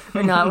right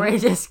or not, where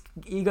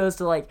he goes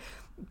to, like,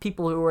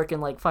 people who work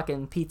in, like,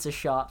 fucking pizza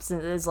shops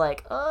and is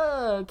like,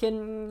 oh,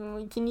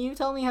 can you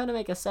tell me how to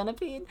make a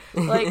centipede?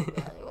 Like,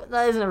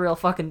 that isn't a real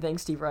fucking thing.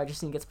 Steve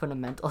Rogers gets put in a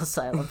mental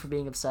asylum for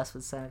being obsessed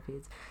with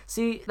centipedes.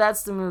 See,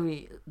 that's the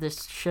movie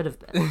this should have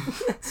been.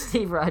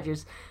 Steve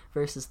Rogers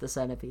versus the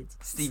centipedes.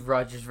 Steve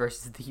Rogers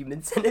versus the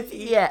human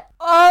centipede? Yeah.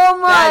 Oh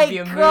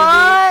my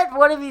god!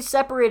 What if he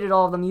separated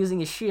all of them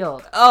using his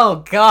shield?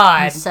 Oh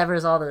god! He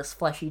severs all those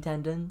fleshy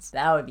tendons?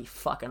 That would be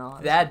fucking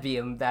awesome. That'd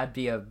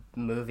be a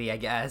movie, I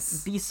guess.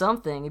 It'd be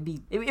something.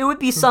 It would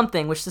be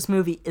something, which this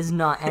movie is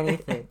not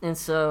anything. And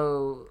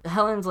so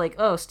Helen's like,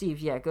 oh, Steve,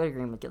 yeah, go to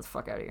Greenwood, get the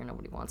fuck out of here,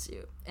 nobody wants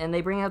you. and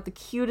they bring out the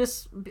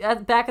cutest,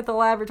 back at the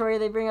laboratory,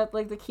 they bring out,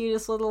 like, the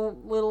cutest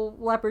little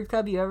leopard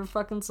cub you ever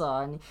fucking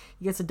saw, and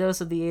he gets a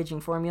dose of the aging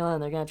formula,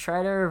 and they're gonna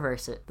try to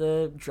reverse it.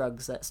 The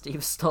drugs that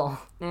Steve stole.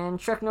 And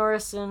Chuck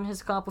Norris and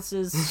his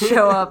accomplices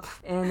show up,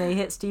 and they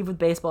hit Steve with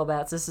baseball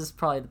bats. This is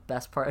probably the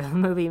best part of the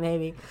movie,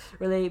 maybe,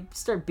 where they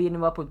start beating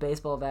him up with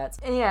baseball bats.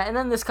 And yeah, and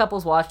then this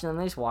couple's watching them,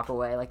 they just walk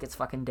away like it's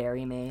fucking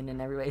Dairy Maine,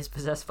 and everybody's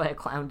possessed by a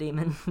clown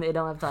demon. They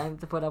don't have time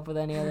to put up with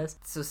any of this.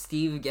 So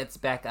Steve gets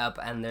back up,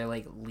 and they're,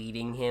 like,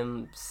 leading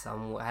him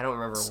somewhere. I don't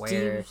remember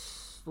where.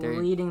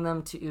 They're leading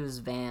them to his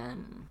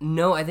van.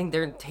 No, I think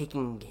they're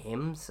taking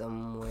him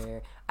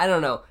somewhere. I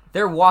don't know.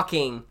 They're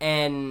walking,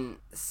 and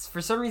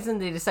for some reason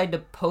they decide to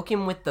poke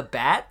him with the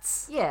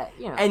bats. Yeah,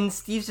 you know. And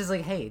Steve's just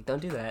like, hey,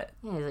 don't do that.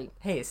 Yeah, he's like,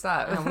 hey,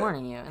 stop. I'm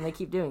warning you. And they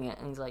keep doing it.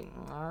 And he's like,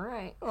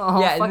 alright. Well,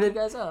 I'll fuck you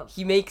guys up.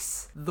 He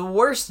makes the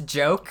worst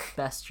joke.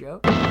 Best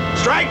joke.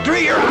 Strike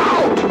 3, you're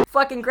out!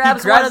 Fucking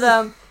grabs one of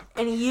them.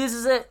 And he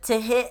uses it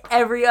to hit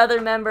every other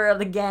member of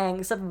the gang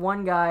except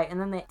one guy. And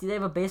then do they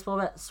have a baseball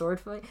bat sword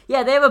fight?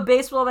 Yeah, they have a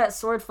baseball bat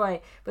sword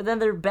fight, but then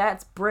their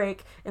bats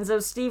break, and so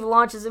Steve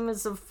launches him into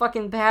some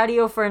fucking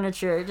patio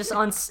furniture just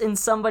in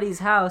somebody's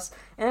house.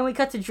 And then we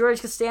cut to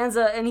George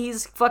Costanza, and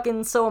he's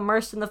fucking so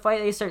immersed in the fight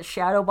that he starts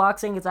shadow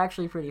boxing. It's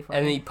actually pretty funny.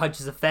 And then he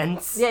punches a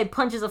fence. Yeah, he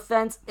punches a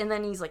fence, and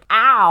then he's like,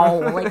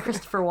 ow, like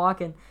Christopher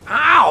Walken.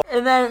 Ow!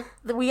 And then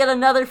we get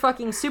another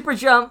fucking super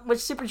jump, which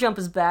super jump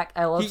is back.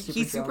 I love super jump.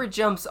 He super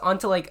jumps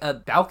onto, like, a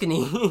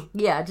balcony.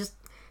 Yeah, just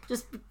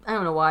I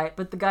don't know why,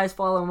 but the guys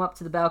follow him up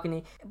to the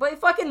balcony. But he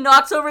fucking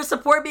knocks over a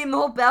support beam, the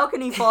whole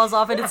balcony falls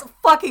off, and it's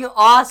fucking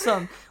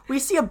awesome. We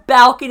see a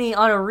balcony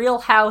on a real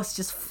house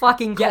just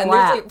fucking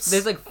collapse. And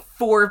there's like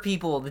 4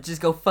 people that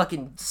just go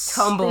fucking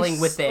tumbling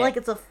with it. Like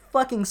it's a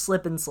fucking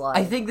slip and slide.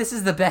 I think this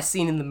is the best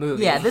scene in the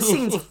movie. Yeah, this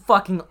scene's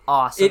fucking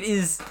awesome. It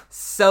is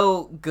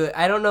so good.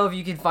 I don't know if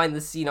you can find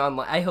this scene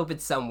online. I hope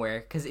it's somewhere,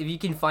 because if you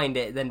can find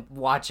it, then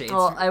watch it.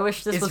 Well, I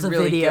wish this was a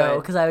really video,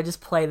 because I would just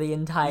play the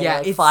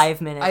entire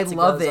 5 minutes. I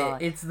love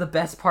it. It's the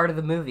best part of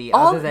the movie.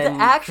 All other than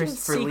the action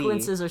Christopher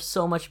sequences Lee. Are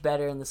so much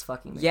better in this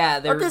fucking movie. Yeah,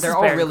 they're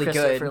all really good.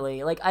 Christopher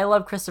Lee. Like, I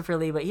love Christopher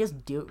Lee, but he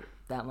doesn't do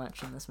that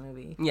much in this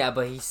movie. Yeah,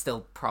 but he's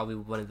still probably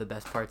one of the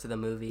best parts of the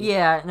movie.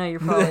 Yeah, no, you're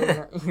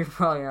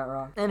probably not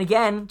wrong. And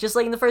again, just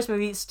like in the first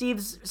movie,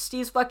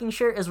 Steve's fucking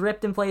shirt is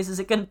ripped in places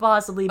it couldn't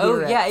possibly be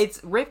ripped. Yeah,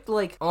 it's ripped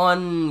like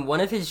on one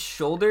of his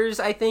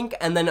shoulders, I think,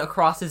 and then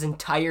across his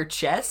entire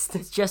chest.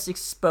 It's just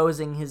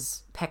exposing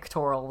his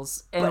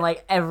pectorals and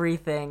like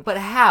everything. But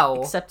how?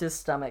 Except his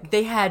stomach.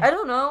 They had I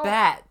don't know.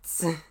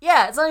 Bats.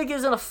 Yeah, it's not like he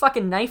was in a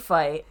fucking knife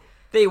fight.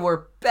 They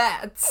were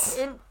bats.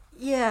 And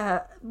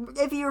yeah,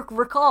 if you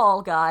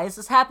recall, guys,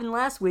 this happened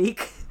last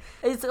week.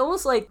 It's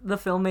almost like the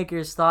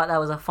filmmakers thought that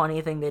was a funny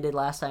thing they did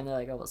last time. They're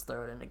like, "Oh, let's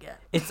throw it in again."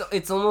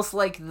 It's almost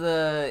like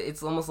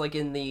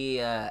in the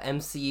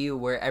MCU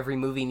where every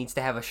movie needs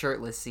to have a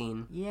shirtless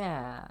scene.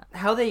 Yeah.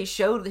 How they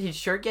showed his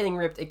shirt getting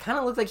ripped, it kind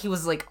of looked like he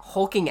was like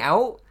hulking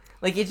out.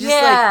 Like it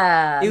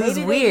just it was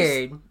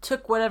weird. They just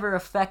took whatever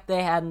effect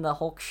they had in the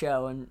Hulk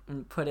show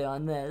and put it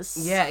on this.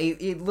 Yeah,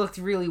 it looked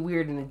really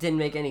weird and it didn't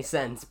make any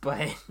sense,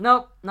 but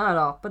nope, not at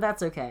all. But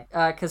that's okay.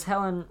 Because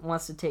Helen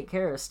wants to take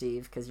care of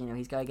Steve because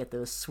he's got to get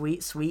those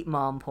sweet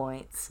mom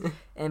points.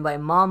 And by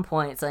mom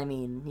points, I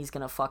mean he's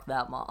gonna fuck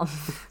that mom.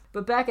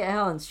 But back at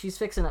Helen's, she's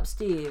fixing up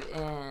Steve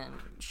and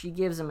she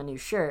gives him a new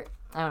shirt.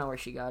 I don't know where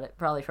she got it.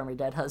 Probably from her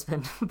dead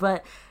husband.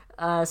 But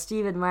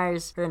Steve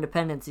admires her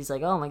independence. He's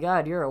like, oh my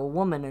god, you're a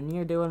woman and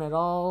you're doing it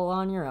all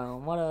on your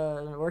own. What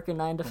a working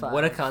 9 to 5.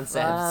 What a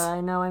concept.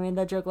 I know I made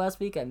that joke last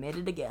week. I made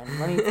it again.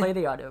 Let me play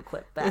the audio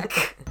clip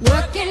back.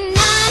 Working 9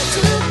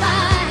 to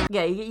 5.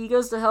 Yeah, he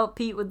goes to help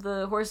Pete with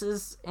the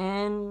horses,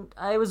 and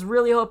I was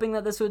really hoping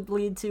that this would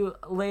lead to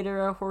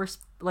later a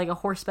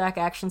horseback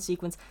action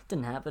sequence.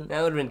 Didn't happen.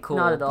 That would have been cool,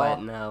 Not at all.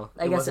 But no.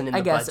 I guess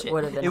it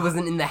would have been. It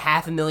wasn't in the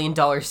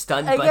 $500,000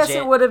 stunt budget. I guess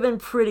it would have been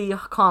pretty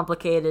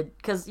complicated,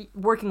 because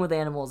working with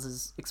animals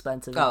is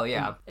expensive. Oh,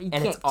 yeah. You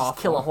and can't just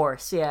kill a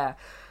horse, yeah.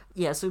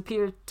 Yeah, so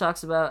Peter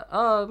talks about,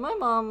 oh, my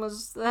mom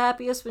was the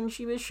happiest when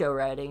she was show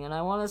riding, and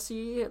I want to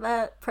see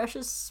that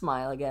precious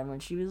smile again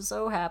when she was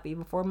so happy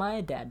before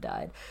my dad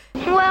died.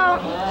 Well,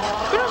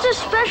 there was a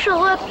special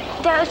look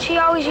that she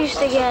always used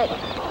to get.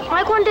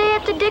 Like one day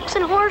at the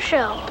Dixon Horse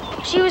Show.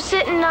 She was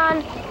sitting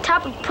on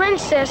top of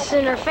Princess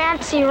in her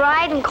fancy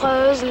riding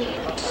clothes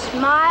and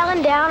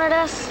smiling down at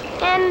us,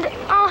 and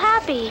all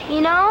happy, you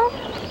know?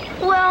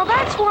 Well,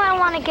 that's why I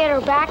want to get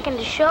her back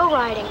into show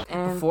riding.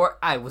 And before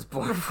I was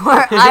born.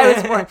 Before I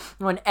was born,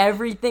 when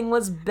everything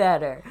was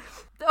better.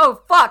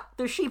 Oh, fuck,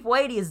 their sheep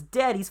Whitey is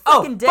dead. He's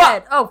fucking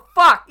dead. Oh,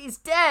 fuck, he's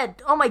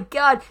dead. Oh, my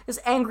God. This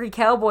angry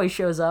cowboy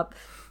shows up,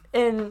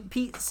 and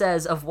Pete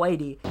says of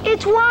Whitey,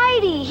 it's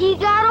Whitey. He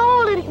got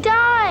old and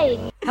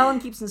died. Helen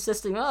keeps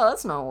insisting, oh,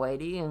 that's not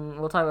Whitey, and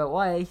we'll talk about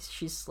why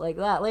she's like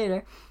that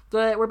later.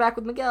 But we're back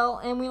with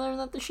Miguel, and we learn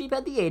that the sheep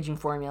had the aging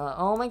formula.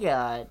 Oh my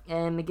god.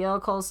 And Miguel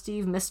calls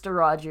Steve Mr.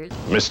 Rogers.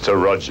 Mr.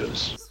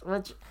 Rogers.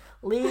 Which,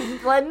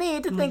 led me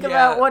to think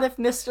about what if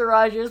Mr.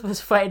 Rogers was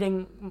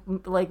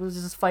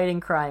just fighting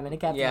crime in a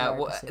Captain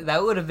America suit.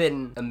 That would have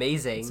been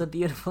amazing. It's a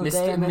beautiful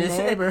day in the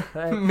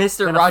neighborhood.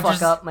 Mr. Rogers,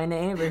 fuck up my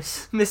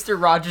neighbors.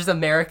 Mr. Rogers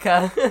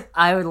America.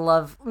 I would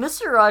love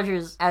Mr.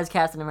 Rogers as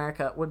Captain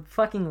America. Would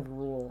fucking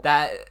rule.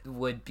 That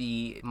would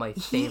be my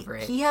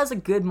favorite. He has a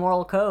good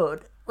moral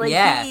code.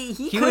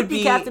 He could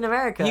be Captain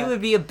America. He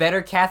would be a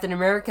better Captain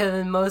America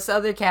than most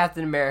other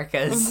Captain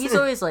Americas. And he's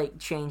always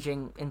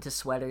changing into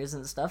sweaters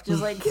and stuff, just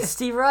like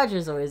Steve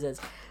Rogers always is.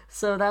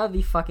 So that would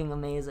be fucking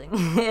amazing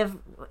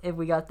if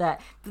we got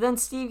that. But then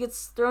Steve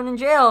gets thrown in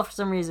jail for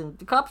some reason.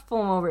 The cops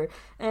pull him over,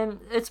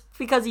 and it's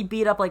because he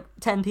beat up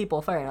 10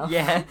 people. Fair enough.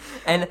 Yeah,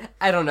 and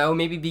I don't know,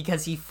 maybe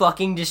because he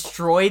fucking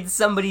destroyed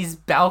somebody's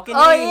balcony.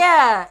 Oh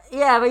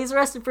yeah, but he's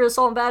arrested for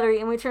assault and battery,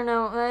 and we turn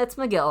out it's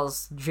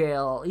Miguel's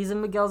jail. He's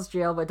in Miguel's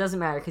jail, but it doesn't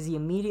matter because he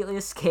immediately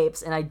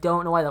escapes, and I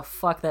don't know why the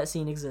fuck that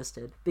scene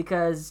existed.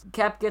 Because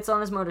Cap gets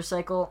on his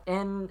motorcycle,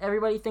 and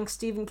everybody thinks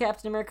Steve and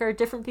Captain America are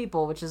different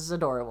people, which is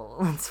adorable.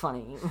 It's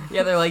funny.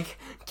 Yeah, they're like,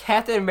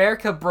 Captain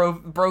America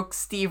broke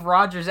Steve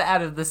Rogers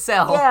out of the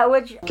cell. Yeah,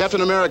 which... Captain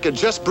America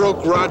just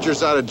broke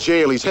Rogers out of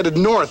jail. He's headed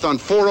north on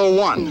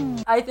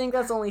 401. I think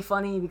that's only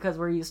funny because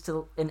we're used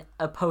to in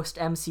a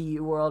post-MCU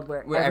world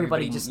where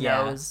everybody just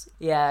knows.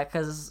 Yeah,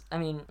 because,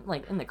 in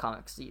the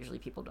comics, usually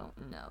people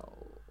don't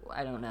know.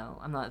 I don't know.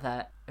 I'm not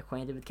that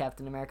acquainted with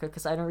Captain America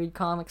because I don't read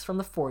comics from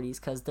the 40s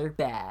because they're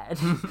bad.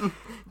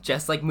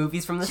 Just like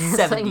movies from the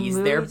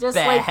 70s, they're just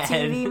bad. Just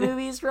like TV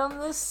movies from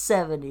the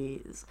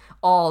 70s.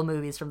 All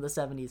movies from the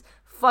 70s.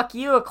 Fuck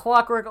you, A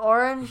Clockwork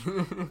Orange.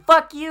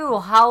 Fuck you,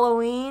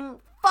 Halloween.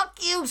 Fuck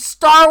you,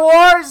 Star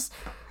Wars.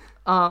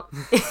 I'm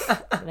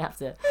gonna have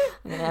to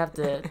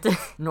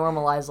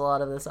normalize a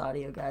lot of this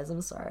audio, guys.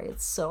 I'm sorry.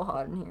 It's so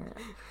hot in here.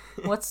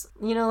 What's,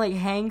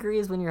 hangry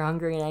is when you're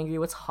hungry and angry.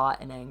 What's hot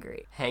and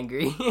angry?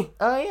 Hangry.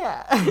 Oh,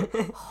 yeah.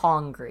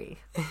 Hongry.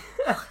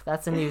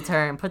 That's a new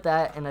term. Put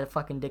that in a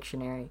fucking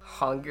dictionary.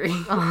 Hungry.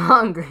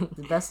 Hungry.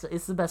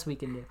 It's the best we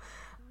can do.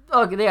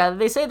 Oh, yeah,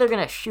 they say they're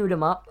gonna shoot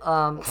him up,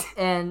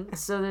 and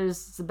so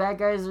there's the bad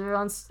guys are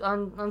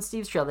on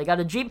Steve's trail. They got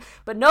a Jeep,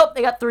 but nope,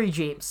 they got 3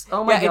 Jeeps.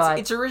 Oh my god.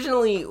 It's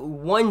originally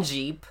 1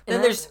 Jeep,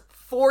 then there's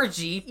 4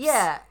 Jeeps.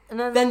 Yeah. And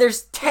then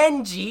there's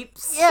 10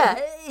 Jeeps. Yeah,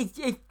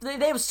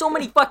 they have so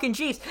many fucking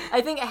Jeeps.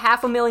 I think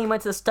 $500,000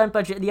 went to the stunt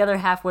budget, the other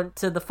half went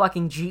to the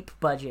fucking Jeep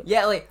budget.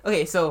 Yeah,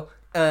 okay, so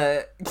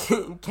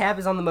Cap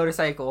is on the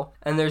motorcycle,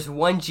 and there's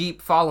 1 Jeep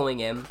following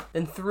him.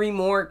 Then 3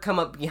 more come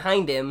up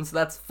behind him, so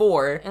that's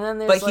 4. And then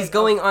there's but he's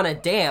going on a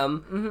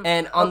dam,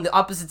 and on the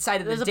opposite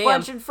side of the dam, there's a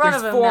bunch in front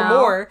of him 4 now.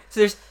 more. So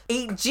there's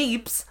 8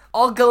 Jeeps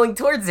all going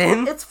towards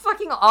him. It's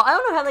fucking... I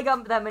don't know how they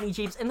got that many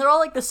Jeeps, and they're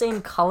all the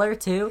same color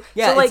too.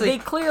 Yeah, so they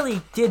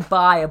clearly did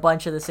buy a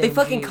bunch of the same. They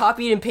fucking Jeeps.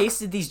 copied and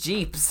pasted these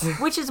Jeeps,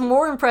 which is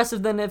more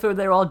impressive than if they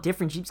were all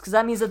different Jeeps, because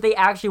that means that they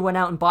actually went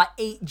out and bought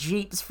 8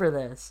 Jeeps for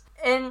this.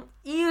 And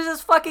he uses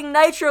fucking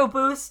nitro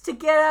boost to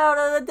get out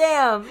of the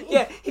dam.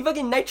 Yeah, he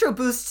fucking nitro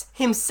boosts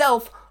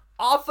himself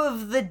off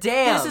of the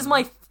dam.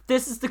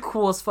 This is the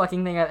coolest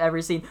fucking thing I've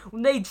ever seen.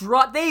 When they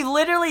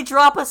literally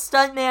drop a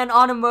stuntman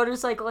on a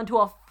motorcycle into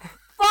a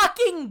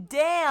fucking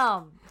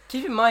dam.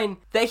 Keep in mind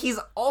that he's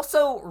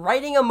also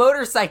riding a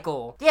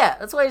motorcycle. Yeah,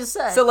 that's what I just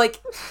said. So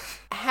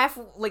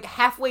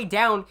halfway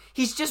down,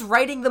 he's just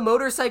riding the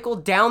motorcycle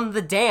down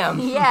the dam.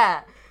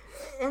 Yeah.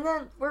 And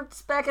then we're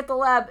just back at the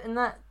lab, and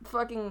that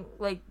fucking,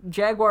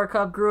 Jaguar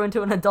cub grew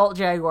into an adult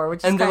Jaguar, which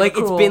is kind of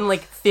cool. It's been,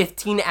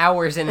 15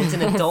 hours, and it's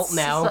an adult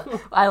now.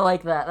 I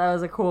like that. That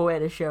was a cool way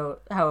to show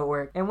how it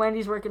worked. And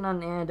Wendy's working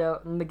on an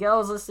antidote, and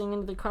Miguel's listening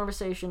into the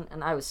conversation,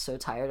 and I was so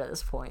tired at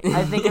this point.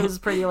 I think it was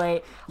pretty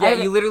late. Yeah,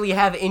 you literally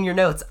have in your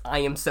notes, I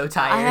am so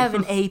tired. I have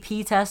an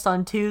AP test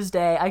on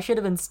Tuesday. I should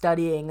have been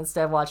studying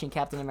instead of watching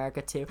Captain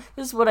America 2.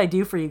 This is what I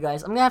do for you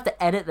guys. I'm going to have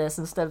to edit this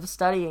instead of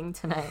studying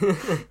tonight.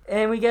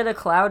 And we get a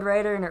Cloud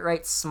Rider, and it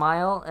writes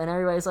smile, and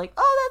everybody's like,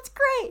 oh, that's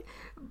great,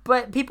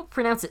 but people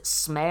pronounce it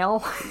smell.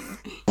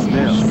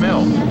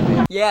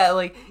 Smell.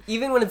 Yeah,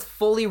 even when it's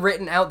fully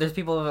written out, there's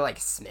people who are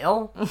like,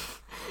 smell?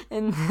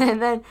 and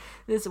then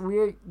this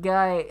weird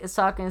guy is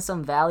talking to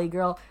some valley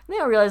girl, and they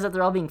don't realize that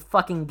they're all being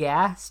fucking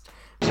gassed.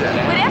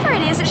 Whatever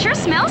it is, it sure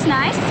smells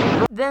nice.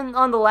 Then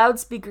on the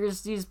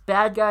loudspeakers, these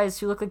bad guys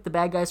who look like the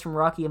bad guys from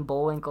Rocky and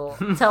Bullwinkle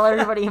tell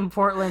everybody in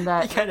Portland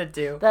that you kinda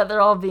do. That they're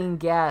all being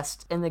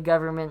gassed, and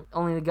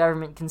only the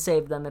government can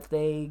save them if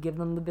they give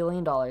them the $1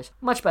 billion.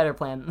 Much better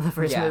plan than the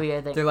first movie,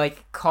 I think. They're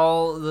like,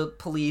 call the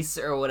police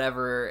or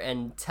whatever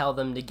and tell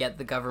them to get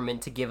the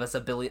government to give us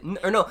 $1 billion.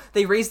 Or no,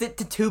 they raised it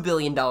to $2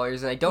 billion,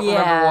 and I don't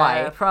remember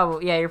why.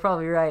 You're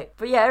probably right.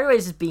 But yeah,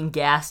 everybody's just being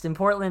gassed in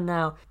Portland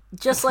now.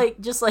 Just like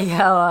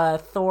how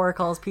Thor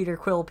calls Peter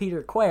Quill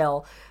Peter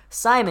Quail,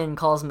 Simon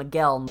calls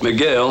Miguel,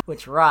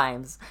 which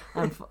rhymes.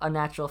 I'm a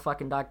natural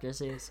fucking Dr.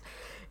 Seuss.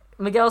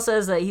 Miguel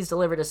says that he's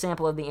delivered a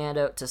sample of the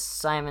antidote to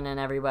Simon and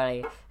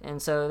everybody,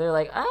 and so they're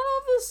like, I don't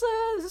know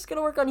if this is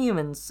gonna work on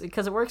humans,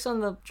 because it works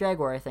on the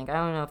Jaguar, I think. I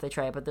don't know if they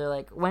try it, but they're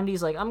like,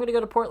 Wendy's like, I'm gonna go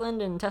to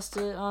Portland and test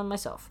it on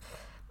myself.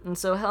 And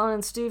so Helen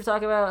and Steve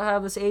talk about how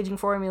this aging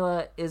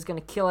formula is going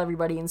to kill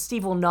everybody, and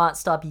Steve will not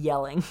stop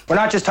yelling. We're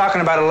not just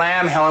talking about a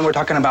lamb, Helen. We're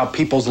talking about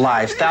people's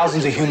lives,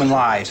 thousands of human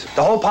lives.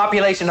 The whole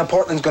population of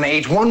Portland's going to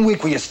age 1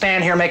 week while you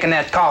stand here making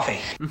that coffee.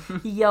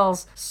 He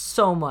yells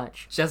so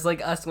much. Just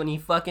like us when he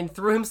fucking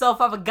threw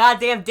himself off a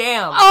goddamn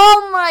dam.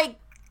 Oh my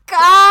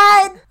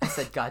god! I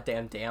said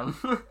goddamn dam.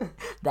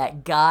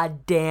 That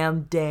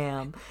goddamn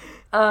dam.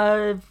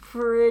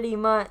 Pretty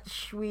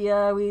much,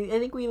 I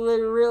think we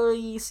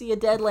literally see a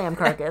dead lamb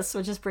carcass,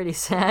 which is pretty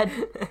sad.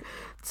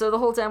 So the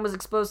whole town was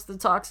exposed to the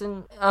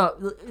toxin.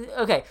 Oh,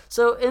 okay.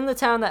 So in the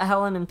town that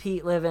Helen and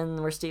Pete live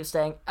in, where Steve's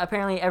staying,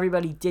 apparently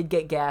everybody did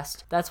get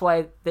gassed. That's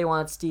why they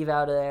wanted Steve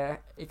out of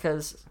there,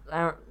 because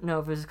I don't know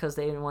if it was because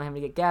they didn't want him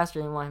to get gassed or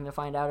they didn't want him to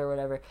find out or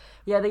whatever.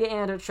 Yeah, they get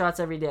antidote shots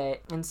every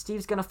day, and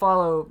Steve's gonna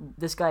follow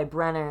this guy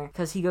Brenner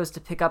because he goes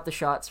to pick up the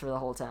shots for the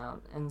whole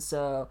town. And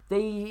so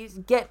they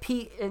get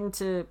Pete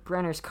into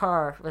Brenner's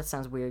car. That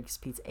sounds weird because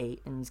Pete's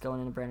 8 and he's going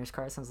into Brenner's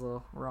car. It sounds a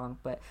little wrong,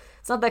 but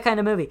it's not that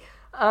kind of movie.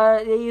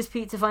 They use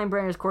Pete to find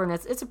Brenner's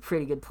coordinates. It's a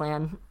pretty good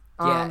plan.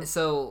 Yeah,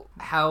 so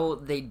how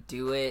they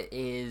do it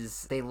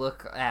is they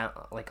look at,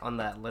 like, on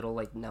that little,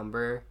 like,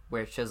 number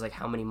where it shows, like,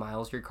 how many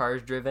miles your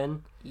car's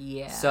driven.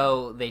 Yeah.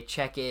 So they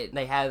check it.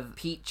 They have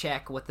Pete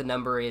check what the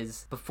number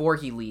is before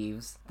he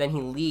leaves. Then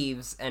he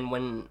leaves, and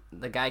when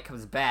the guy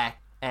comes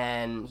back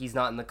and he's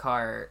not in the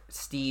car,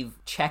 Steve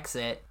checks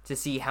it to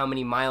see how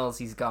many miles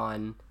he's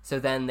gone. So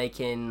then they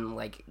can,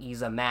 like,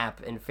 use a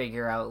map and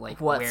figure out,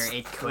 like, what's where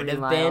it could 3 have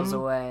miles been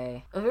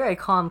away. A very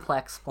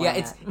complex plan.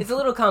 Yeah, it's a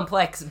little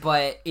complex,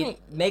 but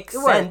it makes It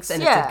sense, works.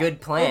 and Yeah, it's a good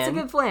plan. It's a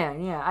good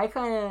plan, yeah.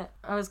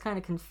 I was kind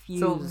of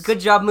confused. So, good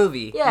job,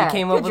 movie. Yeah, you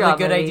came up with job, a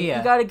good movie. idea.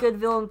 You got a good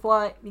villain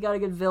plot, you got a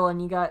good villain,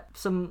 you got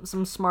some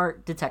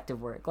smart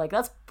detective work. Like,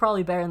 that's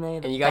probably better than the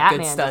And you got good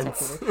Batman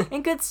stunts. detective work.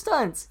 And good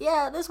stunts.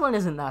 Yeah, this one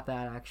isn't that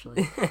bad,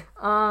 actually.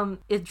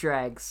 It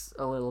drags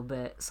a little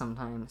bit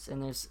sometimes,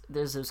 and there's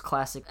those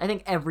classic... I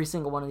think every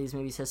single one of these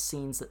movies has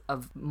scenes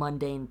of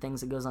mundane things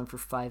that goes on for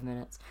 5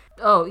 minutes.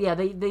 Oh, yeah,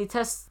 they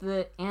test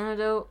the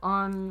antidote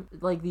on,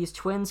 like, these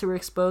twins who were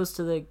exposed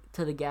to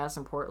the gas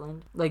in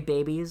Portland. Like,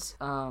 babies.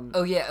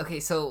 Oh, yeah, okay,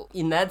 so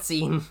in that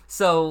scene,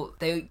 so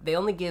they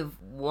only give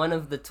one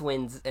of the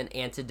twins an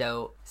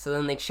antidote, so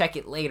then they check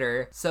it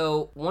later.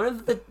 So one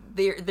of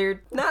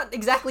they're not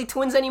exactly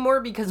twins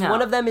anymore because No.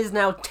 one of them is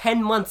now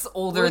 10 months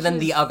older Which than is-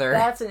 the other.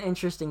 That's an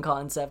interesting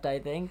concept, I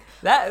think.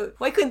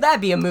 Why couldn't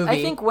that be a movie?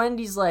 I think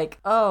Wendy's like,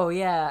 oh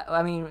yeah,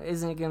 I mean,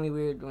 isn't it gonna be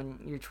weird when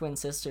your twin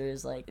sister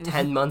is like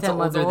 10 months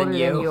older than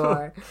you.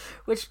 are?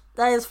 Which,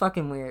 that is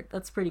fucking weird.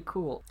 That's pretty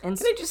cool. And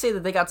Can I just say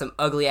that they got some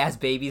ugly ass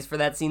babies for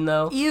that scene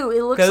though? Ew,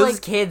 it looks Those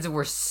like kids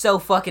were so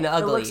fucking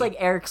ugly. It looks like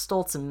Eric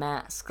Stoltz in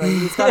Mask. Like,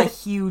 he's got a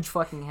huge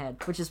fucking head,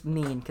 which is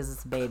mean because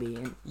it's a baby.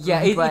 And,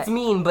 yeah, it's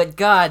mean, but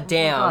god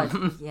damn.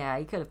 God, yeah,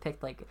 you could have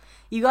picked like,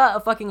 you got a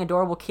fucking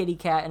adorable kitty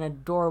cat and an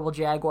adorable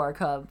jaguar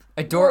cub.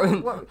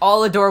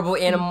 All adorable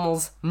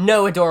animals,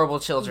 no adorable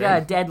You children.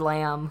 got a dead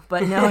lamb,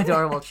 but no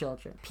adorable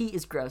children. Pete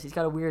is gross. He's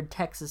got a weird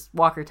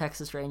Walker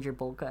Texas Ranger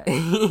bowl cut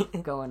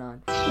going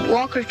on.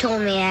 Walker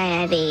told me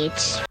I had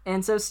AIDS.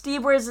 And so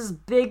Steve wears this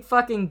big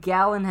fucking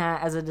gallon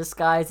hat as a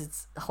disguise.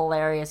 It's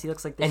hilarious. He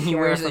looks like the And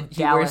sheriff of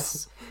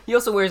Dallas. he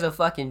also wears a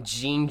fucking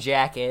jean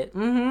jacket.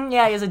 Mm-hmm.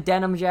 Yeah, he has a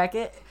denim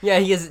jacket. Yeah,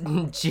 he has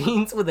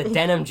jeans with a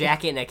denim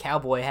jacket and a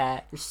cowboy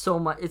hat. There's so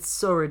much. It's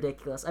so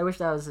ridiculous. I wish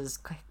that was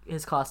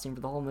his costume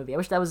for the whole movie. I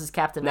wish that was his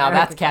Captain Now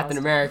America. that's Captain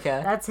costume.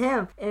 America. That's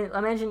him.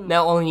 Imagine.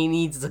 Now all he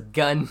needs is a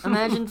gun.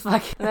 Imagine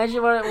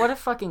what if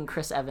fucking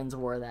Chris Evans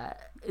wore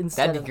that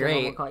instead That'd of be the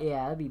great. normal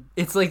yeah, that'd be.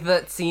 It's like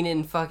that scene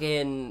in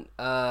fucking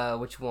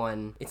which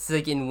one? It's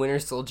like in Winter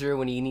Soldier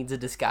when he needs a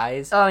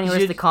disguise. Oh, and he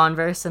wears the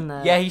Converse and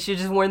the. Yeah, he should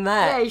just worn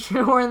that. Yeah, he should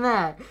have worn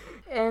that.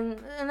 And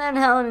then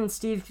Helen and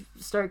Steve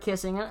start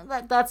kissing, and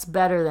that's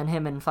better than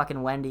him and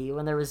fucking Wendy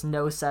when there was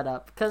no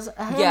setup. Because him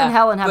and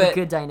Helen have a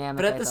good dynamic.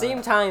 But at the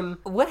same time,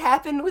 what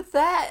happened with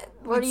that?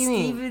 What do you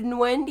mean? Steve and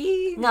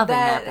Wendy? Nothing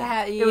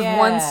happened. It was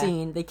one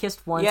scene. They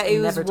kissed once Yeah, and it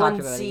was never one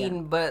talked about it scene,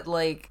 again. but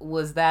like,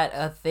 was that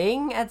a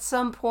thing at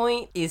some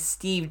point? Is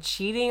Steve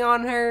cheating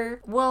on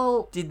her?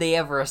 Well, did they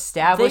ever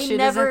establish it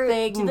as a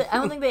thing? I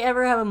don't think they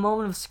ever have a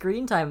moment of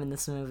screen time in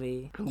this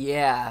movie.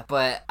 Yeah,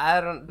 but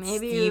I don't.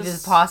 Maybe Steve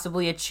is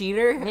possibly a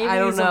cheater. I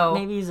don't know.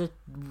 Maybe he's a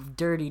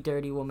dirty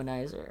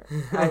womanizer.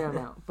 I don't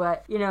know.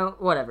 But,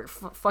 whatever.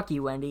 Fuck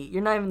you, Wendy.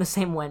 You're not even the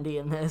same Wendy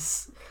in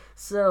this.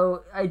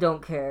 So, I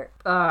don't care.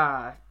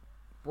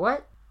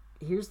 What?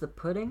 Here's the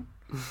pudding?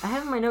 I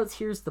have in my notes,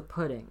 here's the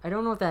pudding. I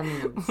don't know what that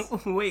means.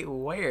 Wait,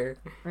 where?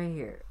 Right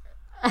here.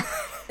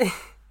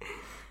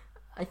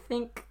 I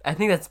think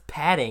that's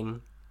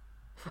padding.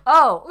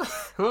 Oh!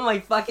 Oh my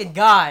fucking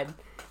god.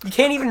 You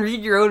can't even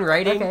read your own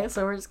writing? Okay,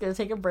 so we're just gonna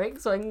take a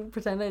break so I can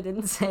pretend I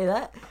didn't say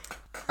that.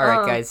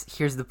 Alright, guys,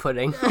 here's the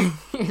pudding.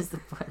 Here's the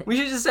pudding. We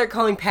should just start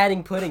calling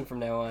padding pudding from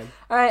now on.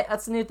 Alright,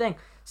 that's the new thing.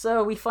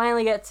 So we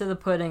finally get to the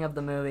pudding of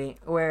the movie,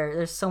 where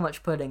there's so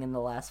much pudding in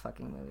the last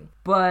fucking movie.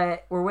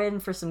 But we're waiting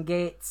for some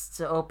gates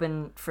to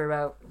open for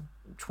about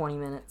 20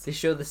 minutes. They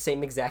show the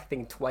same exact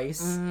thing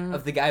twice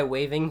of the guy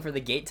waving for the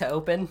gate to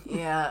open.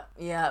 Yeah,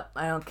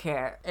 I don't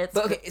care.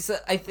 But okay, so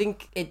I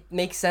think it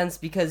makes sense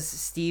because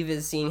Steve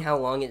is seeing how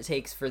long it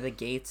takes for the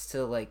gates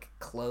to, like,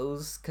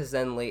 close, because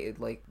then,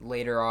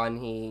 later on,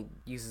 he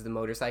uses the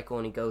motorcycle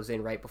and he goes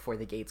in right before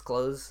the gates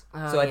close.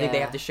 So I think they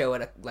have to show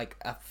it,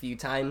 a few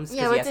times.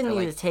 Yeah, but it didn't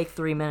need to take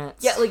 3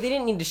 minutes. Yeah, like, they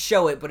didn't need to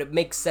show it, but it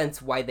makes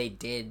sense why they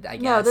did, I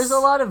guess. No, there's a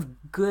lot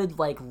of good,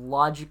 like,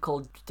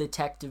 logical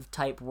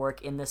detective-type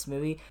work in this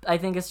movie. I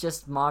think it's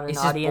just modern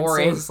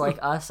audiences like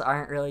us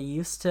aren't really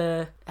used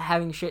to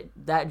having shit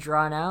that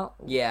drawn out.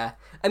 Yeah.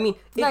 I mean,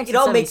 it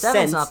all makes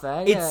sense. Not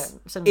bad.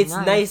 It's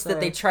nice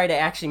that they try to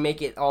actually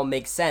make it all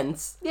make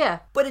sense. Yeah.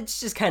 But it's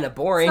just kind of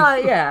boring.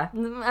 Yeah.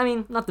 I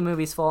mean, not the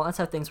movie's fault. That's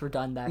how things were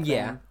done back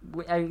then.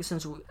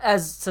 Since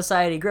as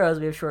society grows,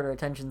 we have shorter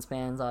attention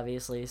spans,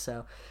 obviously,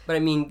 so... But I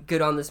mean,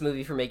 good on this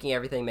movie for making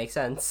everything make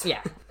sense.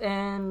 Yeah.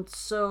 And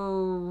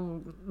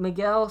so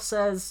Miguel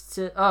says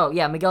to... Oh,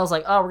 yeah, Miguel's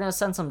like, we're gonna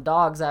send some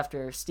dogs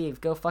after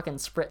Steve. Go fucking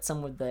spritz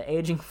them with the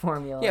aging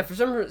formula. Yeah, for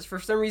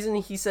some reason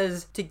he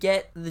says to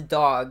get the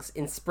dogs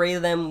and spray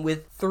them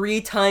with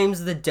 3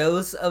 times the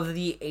dose of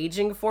the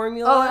aging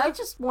formula. Oh, I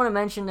just want to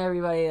mention to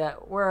everybody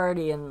that we're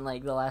already in,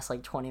 like, the last,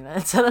 20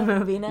 minutes of the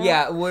movie now.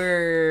 Yeah,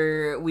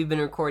 we've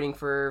been recording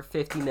for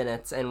 50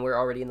 minutes, and we're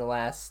already in the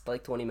last,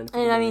 20 minutes of the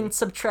movie. I mean,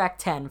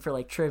 subtract 10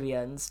 for,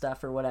 trivia and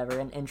stuff or whatever,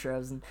 and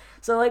intros, and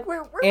so,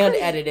 we're and pretty...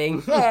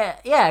 editing.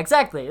 Yeah,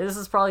 exactly. This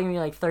is probably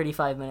gonna be,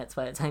 35 minutes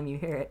by the time you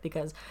hear it,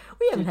 because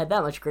we haven't had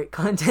that much great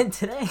content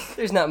today.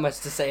 There's not much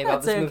to say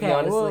about this movie,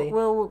 honestly.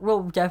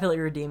 We'll definitely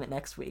redeem it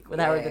next week with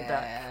Howard the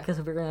Duck,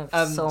 because we're gonna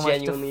have so much to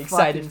genuinely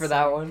excited for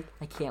that one.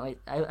 I can't wait.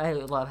 I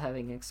love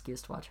having an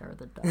excuse to watch Howard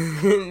the Duck.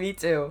 Me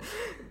too.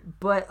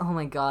 But, oh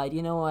my god,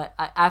 you know what?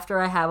 After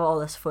I have all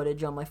this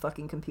footage on my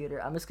fucking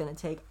computer, I'm just gonna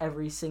take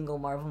every single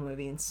Marvel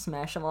movie and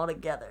smash them all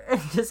together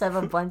and just have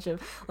a bunch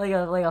of, like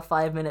a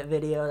 5-minute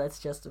video that's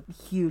just a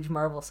huge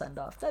Marvel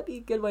send-off. That'd be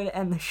a good way to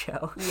end the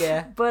show.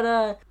 Yeah. But,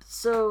 I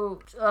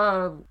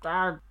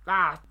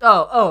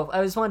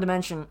just wanted to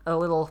mention a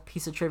little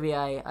piece of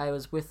trivia I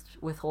was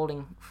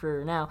withholding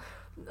for now.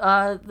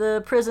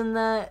 The prison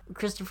that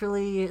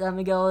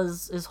Miguel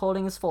is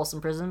holding is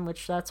Folsom Prison,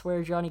 which that's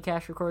where Johnny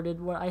Cash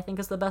recorded what I think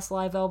is the best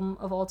live album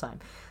of all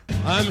time.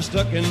 I'm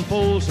stuck in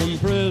Folsom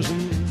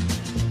Prison,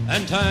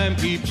 and time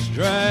keeps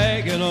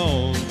dragging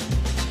on.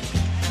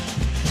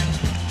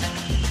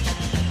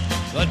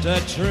 But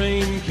that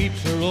train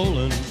keeps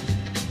a-rolling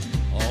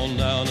on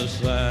down to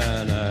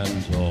San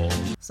Antone.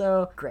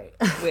 So, great.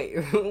 Wait,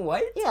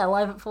 what? Yeah,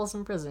 Live at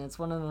Folsom Prison. It's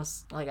one of the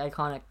most,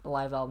 iconic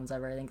live albums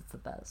ever. I think it's the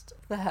best.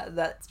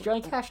 That's Johnny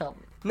Cash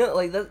album.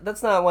 No,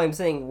 that's not why I'm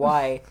saying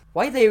why.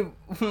 Why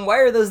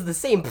are those the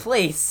same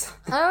place?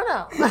 I don't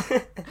know.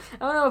 I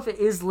don't know if it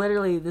is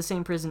literally the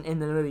same prison in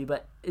the movie,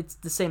 but it's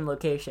the same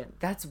location.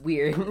 That's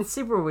weird. It's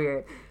super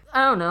weird.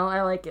 I don't know.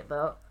 I like it,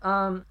 though.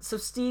 So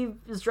Steve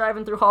is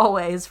driving through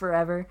hallways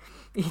forever.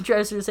 He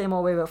drives through the same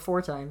hallway about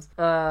 4 times.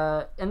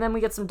 And then we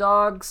get some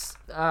dogs.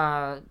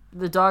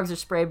 The dogs are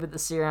sprayed with the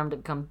serum to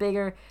become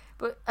bigger.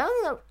 But I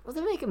don't think would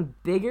they make them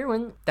bigger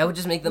when... That would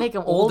just make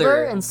them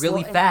older and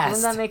really fast.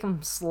 Wouldn't that make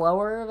them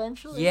slower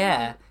eventually?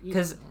 Yeah.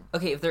 Because,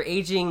 okay, if they're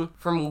aging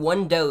from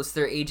 1 dose,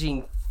 they're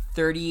aging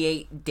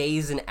 38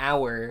 days an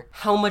hour.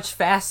 How much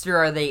faster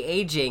are they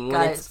aging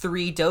when it's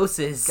 3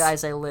 doses?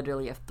 Guys, I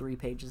literally have 3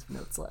 pages of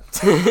notes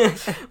left.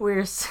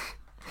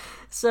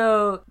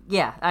 So,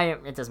 yeah,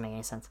 it doesn't make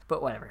any sense,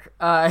 but whatever.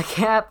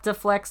 Cap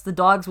deflects the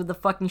dogs with the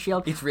fucking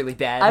shield. It's really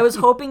bad. I was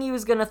hoping he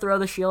was gonna throw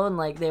the shield and,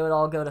 they would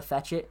all go to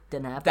fetch it.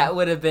 Didn't happen. That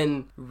would have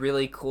been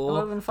really cool. It would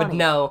have been funny. But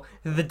no,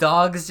 the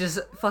dogs just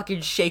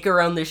fucking shake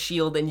around the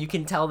shield and you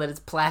can tell that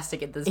it's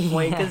plastic at this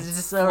point because it's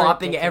just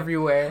flopping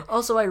everywhere.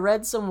 Also, I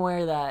read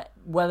somewhere that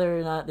whether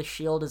or not the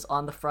shield is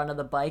on the front of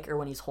the bike or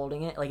when he's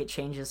holding it, it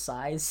changes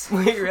size.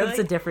 Wait, really? It's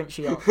a different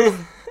shield. So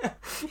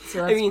that's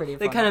pretty funny.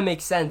 That kind of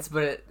makes sense,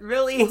 but it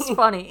really... It's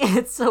funny.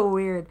 It's so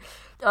weird.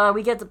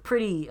 We get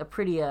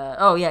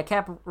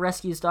Cap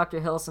rescues Dr.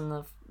 Hilson,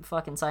 the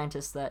fucking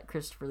scientist that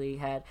Christopher Lee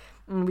had.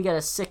 And we get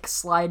a sick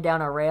slide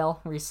down a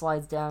rail where he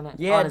slides down on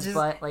his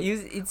butt I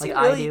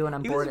do when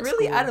I'm bored at school. He was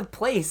really out of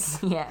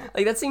place. Yeah.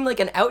 That seemed like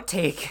an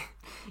outtake.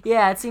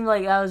 Yeah, it seemed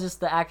like that was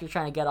just the actor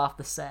trying to get off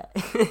the set.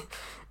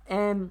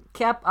 And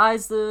Cap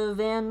eyes the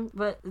van,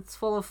 but it's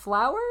full of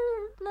flour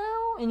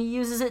now, and he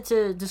uses it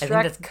to distract...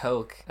 I think that's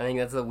Coke. I think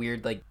that's the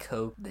weird,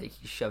 Coke that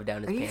he shoved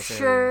down his pants. Are you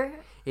sure?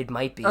 It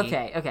might be.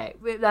 Okay.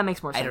 That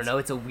makes more sense. I don't know.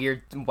 It's a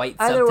weird white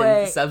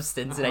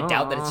substance, and I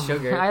doubt that it's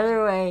sugar.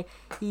 Either way,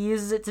 he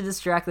uses it to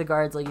distract the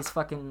guards like he's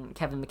fucking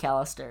Kevin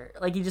McAllister.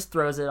 He just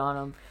throws it on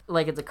him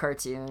like it's a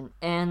cartoon.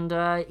 And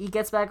he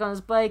gets back on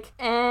his bike,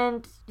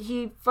 and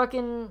he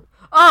fucking...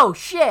 oh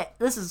shit,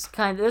 this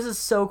is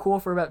so cool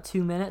for about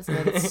 2 minutes, and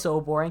then it's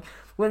so boring.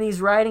 When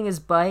he's riding his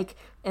bike,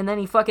 and then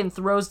he fucking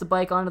throws the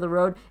bike onto the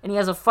road, and he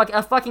has a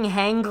fucking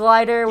hang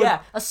glider.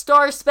 With a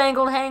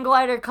star-spangled hang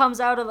glider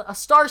comes out of a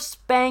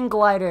star-spang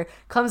glider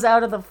comes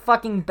out of the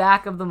fucking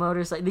back of the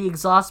motorcycle, the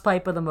exhaust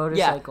pipe of the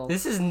motorcycle. Yeah,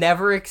 this is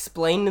never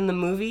explained in the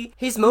movie.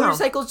 His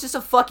motorcycle's just a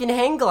fucking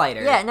hang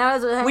glider. Yeah, now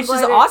it's a hang which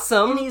glider, is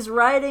awesome. and he's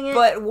riding it.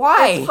 But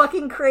why? It's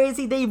fucking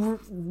crazy. They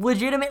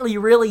legitimately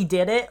really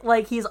did it.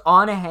 Like, he's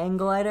on a hang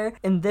glider,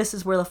 and this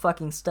is where the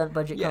fucking stunt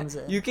budget comes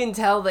in. You can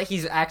tell that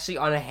he's actually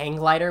on a hang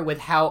glider with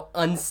how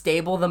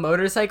unstable the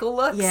motorcycle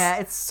looks. Yeah,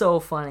 it's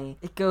so funny.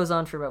 It goes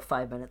on for about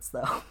 5 minutes,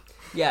 though.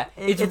 Yeah,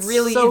 it's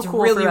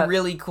cool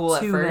really cool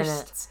at 2 first.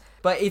 minutes.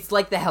 But it's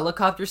like the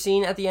helicopter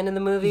scene at the end of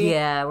the movie.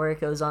 Yeah, where it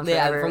goes on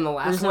forever. Yeah, from the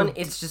last one,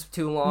 it's just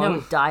too long.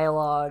 No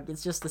dialogue.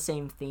 It's just the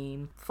same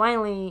theme.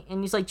 Finally,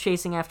 and he's like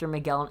chasing after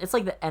Miguel. It's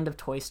like the end of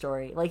Toy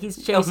Story. Like, he's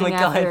chasing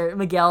after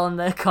Miguel in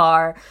the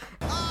car.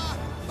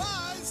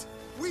 Buzz,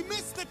 we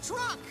missed the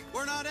truck.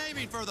 We're not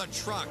aiming for the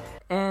truck.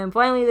 And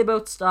finally, they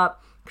both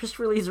stop.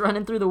 Christopher Lee's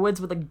running through the woods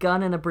with a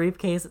gun and a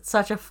briefcase. It's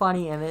such a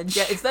funny image.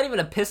 Yeah, it's not even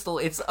a pistol.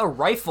 It's a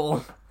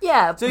rifle.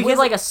 Yeah, so he has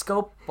like a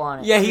scope on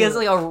it. Yeah, too. he has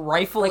like a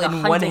rifle like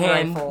in one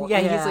hand. Rifle.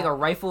 Yeah, he has like a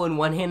rifle in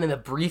one hand and a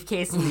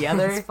briefcase in the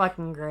other. It's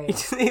fucking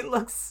great. It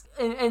looks...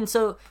 And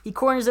so he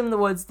corners him in the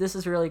woods. This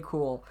is really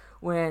cool.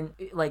 When,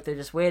 like, they're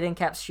just waiting,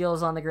 Cap's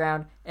shield's on the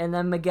ground, and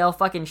then Miguel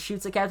fucking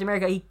shoots at Captain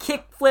America. He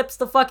kick flips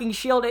the fucking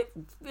shield. It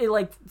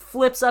like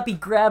flips up. He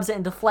grabs it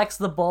and deflects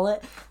the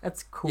bullet.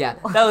 That's cool. Yeah,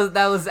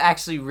 that was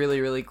actually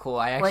really, really cool.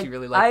 I actually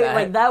really like that.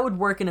 Like, that would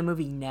work in a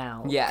movie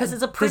now. Yeah, because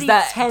it's a pretty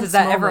tense Does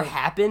that moment. ever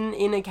happen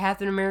in a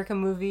Captain America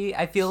movie?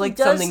 I feel like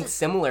something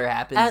similar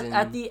happens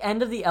at the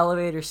end of the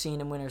elevator scene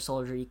in Winter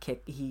Soldier.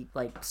 He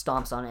like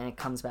stomps on it and it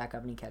comes back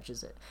up and he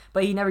catches it,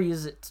 but he never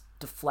uses it to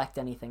deflect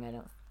anything. I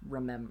don't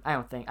remember.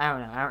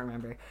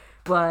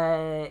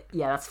 But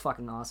yeah, that's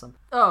fucking awesome.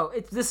 Oh,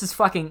 this is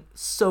fucking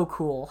so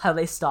cool how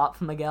they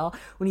stop Miguel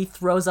when he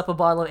throws up a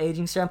bottle of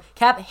aging serum.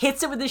 Cap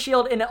hits it with the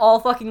shield and it all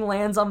fucking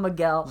lands on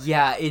Miguel.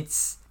 Yeah,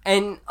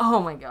 and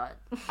oh my god.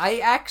 I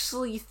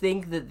actually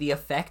think that the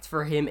effect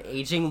for him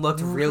aging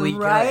looked really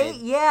right?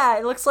 good. Yeah,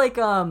 it looks like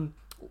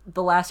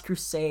The Last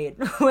Crusade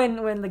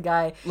when the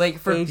guy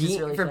like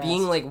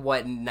being like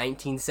what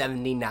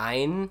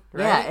 1979,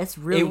 right? Yeah, it's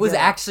really it was good.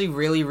 actually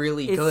really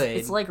good.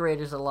 It's like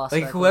Raiders of the Lost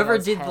Ark. Like whoever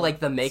did like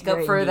the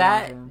makeup for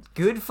that,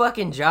 good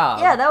fucking job.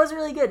 Yeah, that was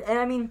really good. And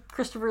I mean,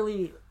 Christopher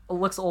Lee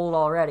looks old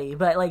already,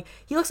 but like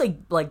he looks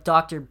like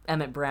Dr.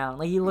 Emmett Brown.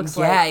 Like he looks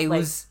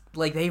was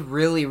like they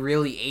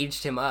really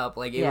aged him up.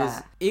 Like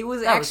it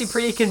was actually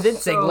pretty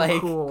convincing. So like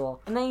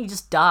cool. And then he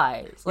just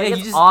dies. Like, yeah,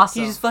 it's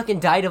awesome. He just fucking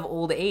died of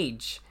old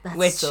age.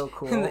 That's so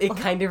cool. It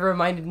kind of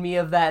reminded me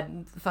of that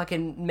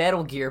fucking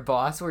Metal Gear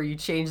boss where you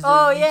change the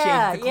clock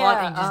and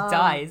he just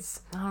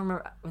dies. I don't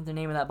remember the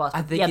name of that boss.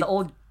 I think the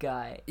old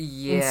guy.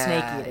 Yeah, in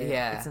Snake Eater.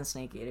 Yeah, it's in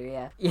Snake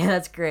Eater. Yeah,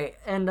 that's great.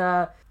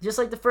 And just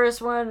like the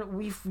first one,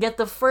 we get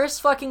the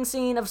first fucking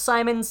scene of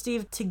Simon and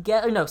Steve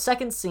together. No,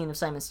 second scene of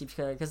Simon and Steve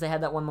together because they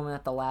had that one moment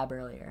at the lab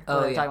earlier.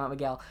 Oh, talking about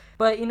Miguel.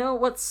 But you know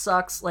what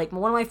sucks? Like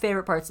one of my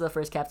favorite parts of the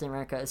first Captain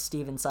America is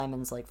Steve and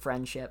Simon's like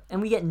friendship,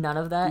 and we get none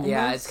of that.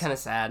 Yeah, it's kind of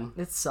sad.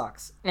 It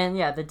sucks. And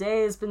yeah, the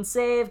day has been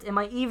saved, and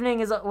my evening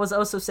was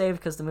also saved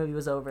because the movie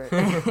was over.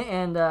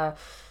 And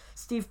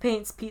Steve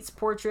paints Pete's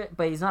portrait,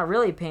 but he's not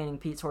really painting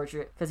Pete's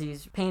portrait because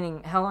he's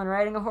painting Helen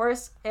riding a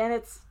horse, and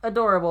it's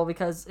adorable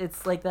because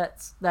it's like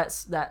that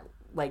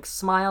like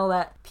smile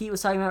that Pete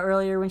was talking about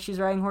earlier when she's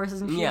riding horses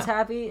and she's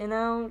happy, and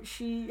now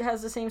she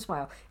has the same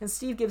smile. And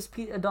Steve gives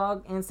Pete a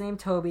dog, and it's named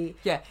Toby.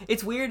 Yeah,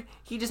 it's weird.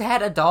 He just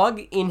had a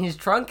dog in his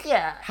trunk.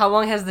 Yeah. How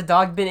long has the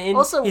dog been in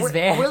his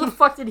van? Where the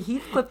fuck did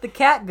Heathcliff the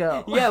cat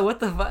go? Yeah, what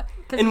the fuck?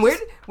 And where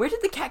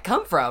did the cat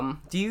come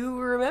from? Do you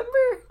remember?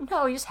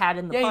 No, he just had it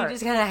in the park. Yeah, he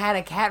just kind of had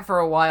a cat for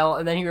a while,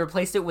 and then he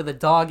replaced it with a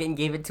dog and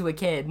gave it to a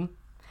kid.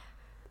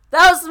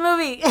 That was the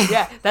movie.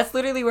 Yeah, that's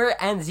literally where it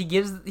ends. He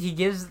gives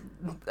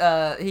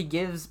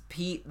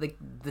Pete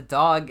the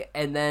dog,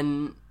 and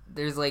then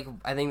there's like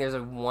I think there's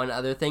one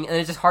other thing, and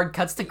it just hard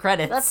cuts to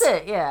credits. That's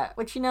it. Yeah,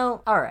 which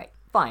all right.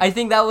 Fine. I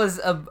think that was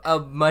a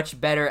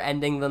much better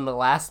ending than the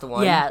last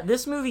one. Yeah,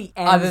 this movie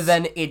ends... Other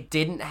than it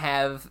didn't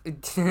have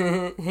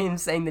him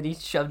saying that he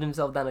shoved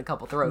himself down a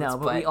couple throats. No,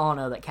 but we all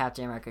know that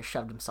Captain America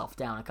shoved himself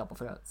down a couple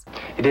throats.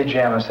 He did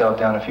jam himself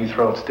down a few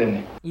throats, didn't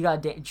he? You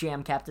gotta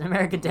jam Captain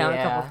America down a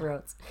couple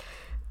throats.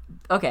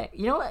 Okay,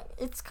 you know what?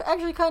 It's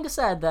actually kind of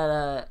sad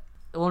that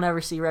we'll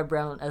never see Red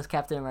Brown as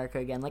Captain America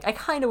again. Like, I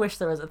kind of wish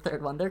there was a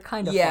third one. They're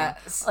kind of fun.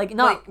 Like,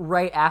 not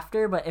right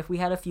after, but if we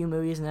had a few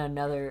movies and then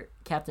another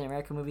Captain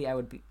America movie,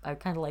 I'd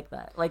kind of like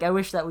that. Like, I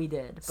wish that we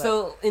did. But...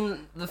 So,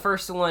 in the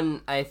first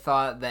one, I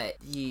thought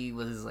that he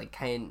was, like,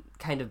 kind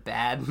of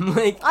bad.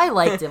 Like I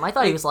liked him. I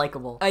thought he was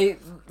likable. I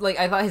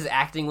thought his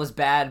acting was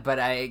bad, but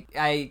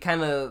I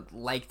kind of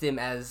liked him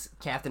as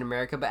Captain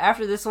America. But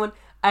after this one,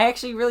 I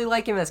actually really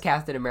like him as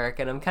Captain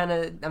America, and I'm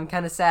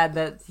kind of sad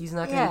that he's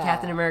not going to be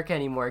Captain America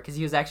anymore because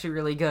he was actually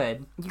really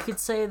good. You could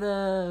say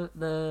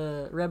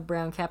the Red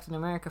Brown Captain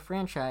America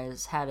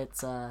franchise had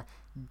its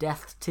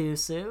death too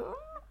soon.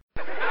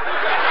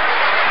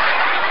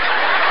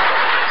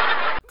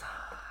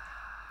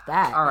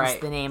 That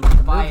is the name of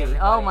the movie. Everybody.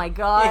 Oh my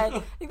god. I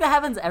think that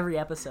happens every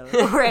episode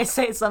where I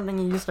say something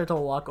and you start to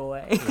walk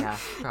away. Yeah,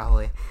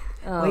 probably.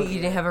 Oh, wait, you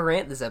didn't have a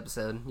rant this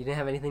episode. You didn't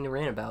have anything to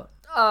rant about.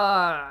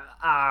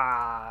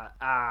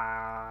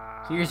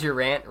 Here's your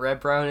rant. Red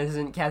Brown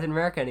isn't Captain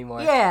America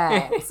anymore.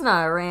 Yeah, it's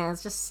not a rant,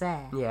 it's just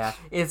sad. Yeah,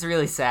 it's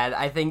really sad.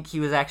 I think he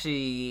was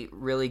actually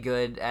really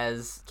good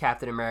as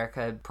Captain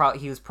America. I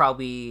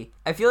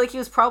feel like he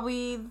was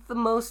probably the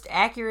most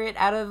accurate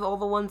out of all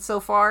the ones so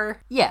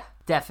far. Yeah,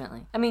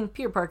 definitely. I mean,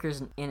 Peter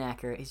Parker's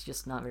inaccurate. He's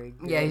just not very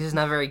good. Yeah, he's just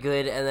not very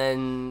good, and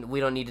then we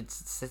don't need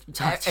to...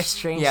 Doctor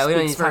Strange we don't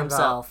need speaks to for talk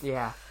himself.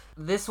 Yeah.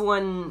 This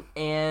one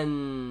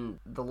and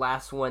the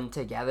last one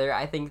together,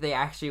 I think they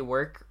actually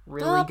work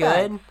really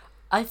good.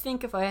 I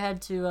think if I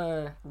had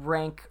to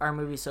rank our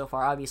movies so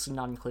far, obviously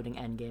not including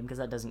Endgame, because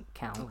that doesn't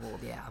count. Well,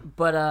 yeah.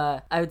 But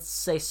I would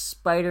say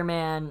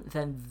Spider-Man,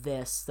 then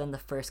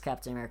the first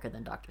Captain America,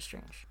 then Doctor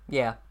Strange.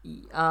 Yeah.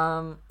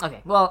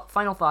 Okay, well,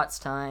 final thoughts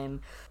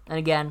time. And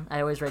again,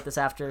 I always write this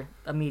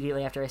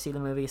immediately after I see the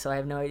movie, so I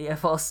have no idea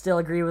if I'll still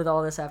agree with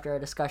all this after our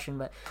discussion,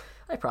 but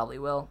I probably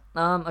will.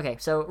 Okay,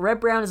 so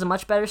Red Brown is a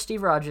much better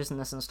Steve Rogers in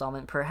this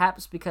installment,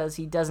 perhaps because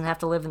he doesn't have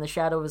to live in the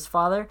shadow of his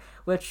father,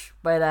 which,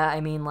 by that,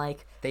 I mean,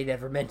 like... They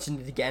never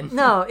mentioned it again.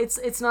 No,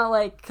 it's not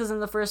like... Because in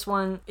the first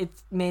one,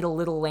 it's made a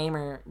little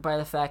lamer by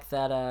the fact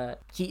that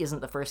he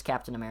isn't the first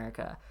Captain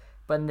America,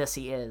 but in this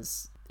he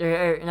is.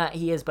 Or not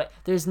he is, but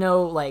there's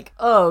no, like,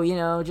 oh,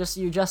 you're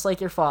just like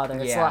your father.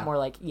 It's a lot more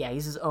like,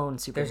 he's his own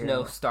superhero. There's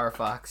no Star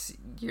Fox.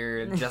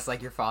 You're just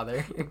like your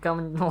father. You're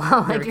coming a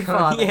lot like your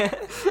father. Yeah.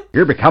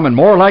 You're becoming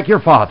more like your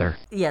father.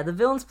 Yeah, the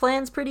villain's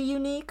plan's pretty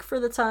unique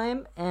for the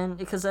time, and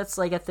because that's,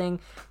 like, a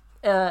thing...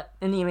 in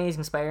The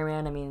Amazing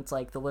Spider-Man, I mean, it's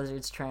like the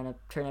lizards trying to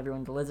turn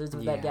everyone into lizards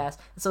with that gas.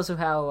 It's also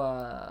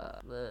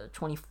how the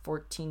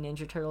 2014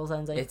 Ninja Turtles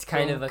ends. It's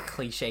kind of a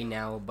cliche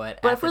now,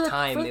 but at the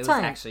time, it was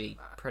actually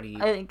pretty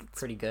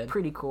good.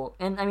 Pretty cool.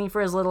 And, I mean,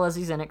 for as little as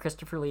he's in it,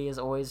 Christopher Lee is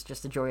always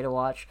just a joy to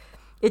watch.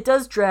 It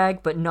does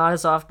drag, but not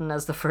as often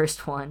as the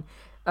first one.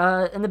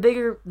 And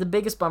the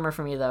biggest bummer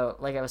for me, though,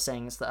 like I was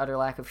saying, is the utter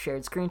lack of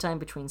shared screen time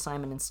between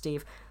Simon and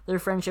Steve. Their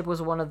friendship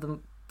was one of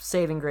the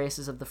saving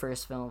graces of the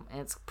first film, and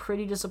it's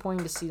pretty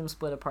disappointing to see them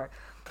split apart.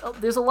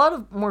 There's a lot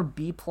of more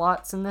B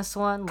plots in this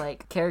one,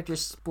 like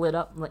characters split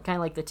up, like kind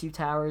of like the Two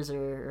Towers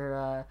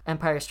or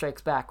Empire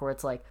Strikes Back, where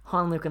it's like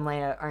Han, Luke, and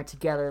Leia aren't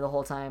together the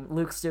whole time.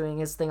 Luke's doing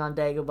his thing on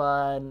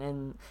Dagobah,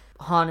 and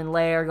Han and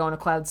Leia are going to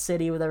Cloud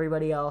City with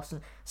everybody else.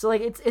 And so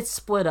like it's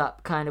split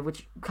up kind of,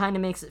 which kind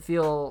of makes it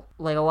feel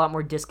like a lot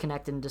more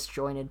disconnected and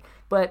disjointed.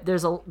 But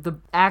the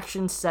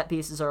action set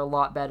pieces are a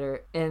lot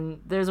better,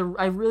 and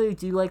I really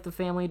do like the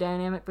family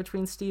dynamic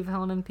between Steve,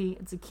 Helen, and Pete.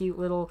 It's a cute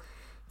little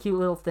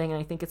thing, and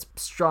I think it's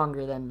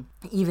stronger than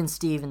even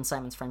Steve and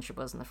Simon's friendship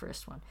was in the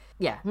first one.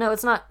 Yeah, no,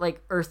 it's not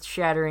like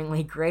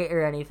earth-shatteringly great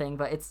or anything,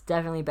 but it's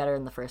definitely better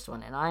than the first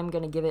one, and I'm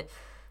gonna give it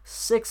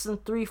 6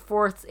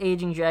 3/4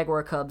 aging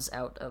Jaguar Cubs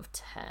out of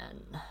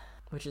 10,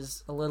 which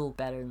is a little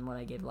better than what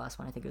I gave the last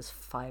one. I think it was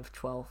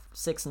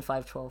 6 and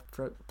 5/12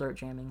 throat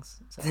jammings.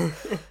 So.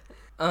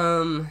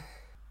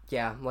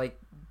 Yeah, like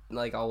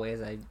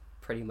always, I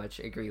pretty much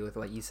agree with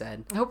what you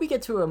said. I hope we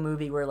get to a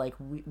movie where like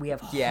we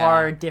have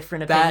hard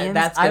different opinions.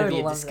 That's gonna be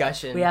a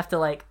discussion. That. We have to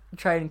like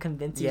try and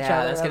convince each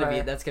other.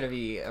 That's gonna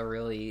be a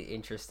really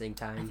interesting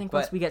time. I think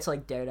once we get to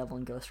like Daredevil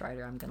and Ghost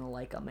Rider, I'm gonna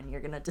like them, and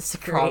you're gonna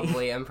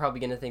disagree. I'm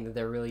probably gonna think that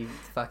they're really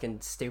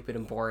fucking stupid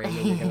and boring,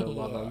 and you're gonna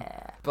love them.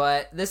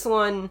 But this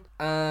one,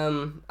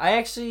 I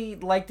actually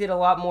liked it a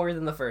lot more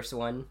than the first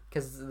one,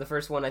 because the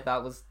first one I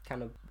thought was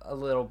kind of a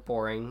little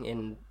boring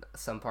in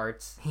some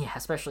parts. Yeah,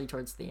 especially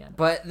towards the end.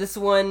 But this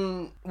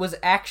one was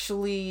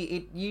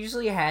it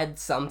usually had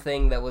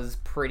something that was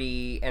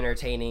pretty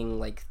entertaining,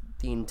 like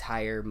the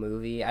entire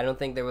movie. I don't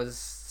think there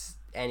was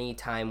any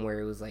time where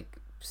it was like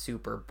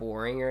super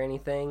boring or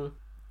anything.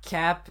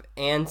 Cap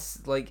and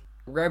like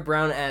Red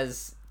Brown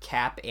as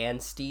Cap and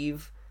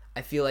Steve,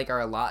 I feel like are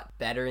a lot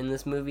better in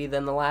this movie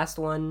than the last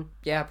one.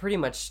 Yeah, pretty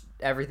much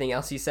everything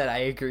else you said I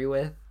agree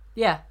with.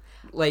 Yeah.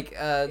 Like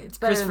it's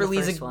better Christopher than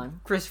the first one.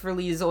 Christopher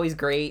Lee is always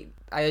great.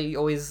 I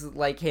always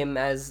like him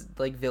as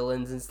like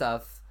villains and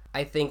stuff.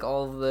 I think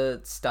all of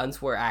the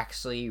stunts were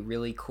actually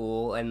really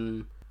cool,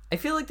 and I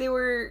feel like they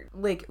were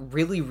like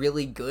really,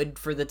 really good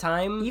for the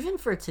time. Even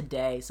for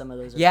today, some of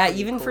those are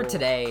even cool. for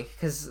today,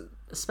 because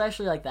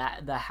especially like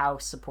that the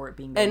house support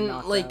being and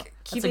knocked like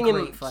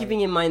out.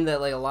 keeping in mind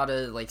that like a lot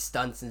of like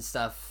stunts and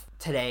stuff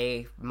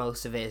today,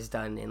 most of it is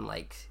done in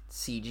like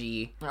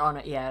CG on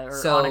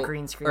a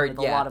green screen with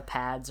a lot of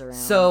pads around.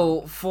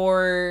 So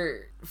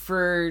for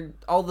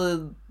all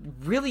the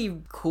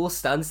really cool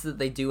stunts that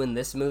they do in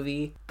this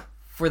movie,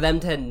 for them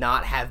to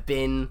not have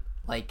been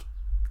like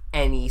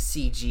any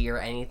CG or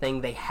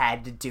anything, they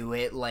had to do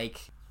it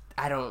like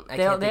I can't They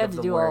think had of to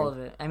the do word. all of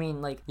it. I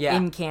mean, like Yeah.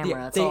 in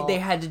camera. That's all. They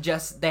had to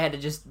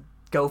just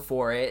go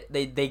for it.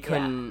 They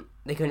couldn't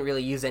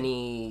really use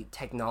any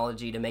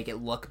technology to make it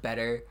look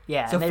better.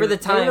 Yeah, So and for the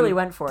they time, really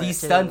went for it, these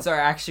too. stunts are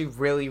actually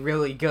really,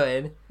 really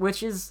good.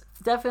 Which is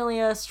definitely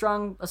a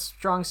strong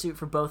suit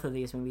for both of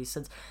these movies,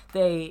 since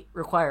they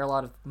require a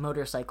lot of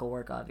motorcycle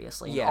work,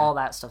 obviously. And Yeah. all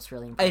that stuff's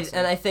really impressive.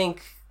 And I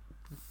think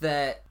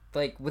that,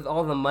 like, with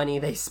all the money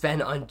they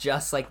spend on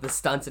just, like, the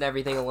stunts and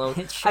everything alone,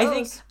 It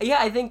shows.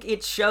 I think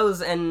it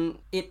shows, and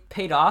it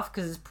paid off,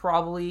 because it's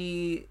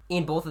probably,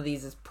 in both of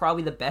these, it's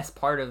probably the best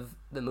part of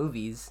the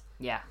movies.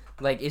 Yeah.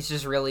 Like, it's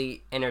just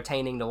really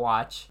entertaining to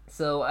watch.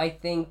 So I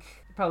think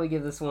I'd probably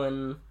give this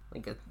one,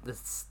 like, a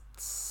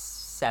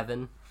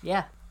 7.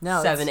 Yeah.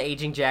 No, 7 it's-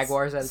 aging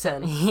Jaguars out of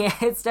 10. Yeah,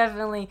 it's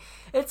definitely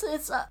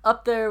it's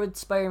up there with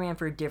Spider-Man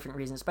for a different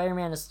reason.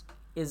 Spider-Man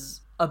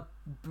is a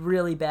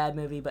really bad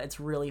movie, but it's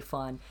really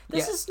fun.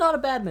 This is not a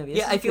bad movie.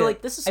 This I is feel good.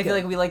 like this is I feel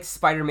good. like we like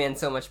Spider-Man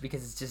so much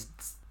because it's just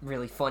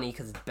really funny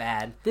because it's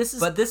bad. This is-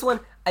 but this one,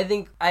 I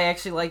think I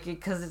actually like it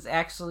because it's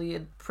actually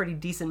a pretty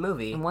decent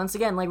movie. And once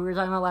again, like we were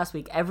talking about last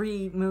week,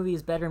 every movie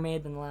is better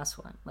made than the last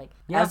one. Like,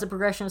 Yeah. as the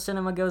progression of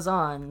cinema goes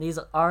on, these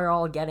are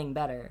all getting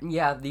better.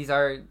 Yeah, these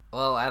are.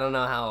 Well, I don't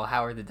know how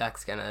Howard the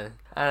Duck's gonna.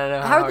 I don't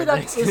know. How Howard the Duck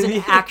Duck's is gonna an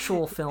be.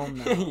 actual film,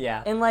 though.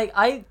 Yeah. And, like,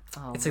 It's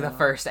like the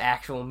first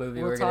actual movie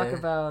we'll we're talk gonna.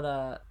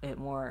 about it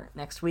more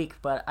next week,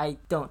 but I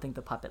don't think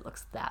the puppet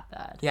looks that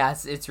bad. Yeah,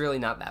 it's really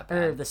not that bad.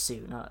 Or the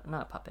suit, not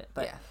a puppet.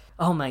 But Yeah.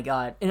 oh my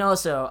god! And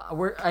also,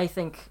 I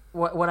think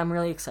what I'm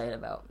really excited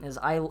about is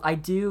I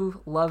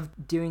do love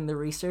doing the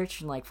research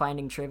and like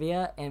finding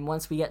trivia. And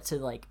once we get to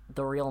like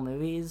the real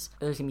movies,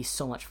 there's gonna be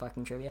so much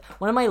fucking trivia.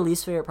 One of my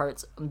least favorite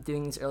parts of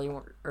doing these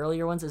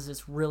earlier ones is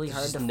it's really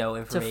hard Just to no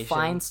to information.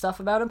 find stuff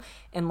about them.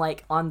 And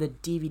like on the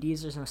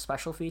DVDs, there's no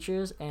special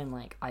features, and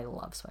like I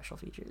love special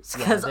features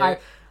Yeah, because they're- I'm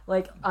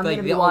like,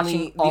 gonna be the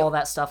watching only- all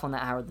that stuff on the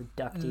Howard the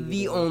Duck DVD.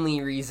 The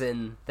only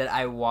reason that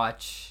I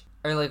watch,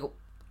 or like,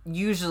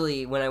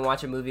 usually when I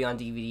watch a movie on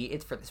DVD,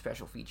 it's for the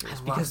special features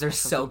love because they're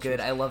special so good.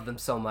 I love them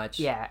so much.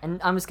 Yeah, and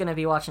I'm just gonna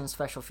be watching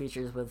special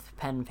features with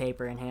pen and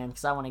paper in hand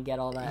because I want to get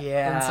all that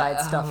Yeah. inside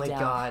stuff Oh my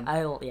down.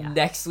 god. Yeah.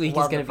 Next week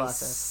Love is gonna the be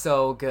process.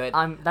 so good.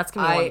 That's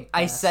gonna be one of the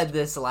I best. said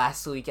this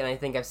last week, and I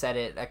think I've said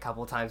it a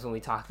couple times when we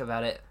talked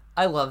about it.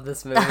 I love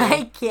this movie.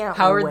 I can't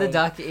Howard the wait.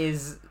 Duck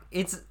is.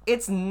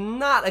 It's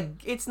not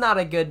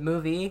a good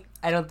movie.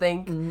 I don't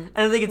think.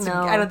 I don't think it's No,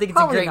 I don't think it's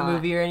a probably great not.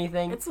 movie or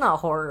anything. It's not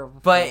horrible,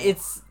 But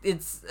it's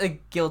a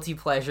guilty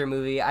pleasure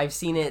movie. I've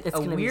seen it It's a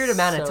gonna be weird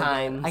amount so of good.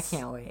 times. I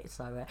can't wait to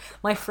talk about it.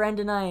 My friend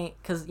and I,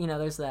 because you know,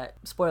 there's that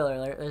spoiler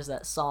alert. There's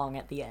that song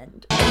at the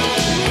end.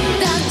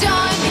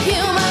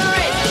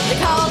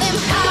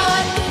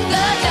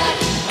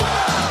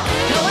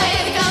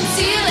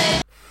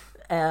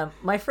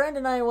 My friend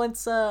and I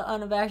once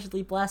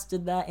unabashedly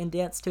blasted that and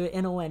danced to it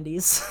in a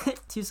Wendy's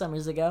 2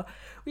 summers ago.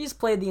 We just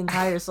played the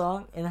entire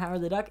song in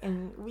Howard the Duck,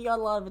 and we got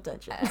a lot of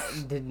attention.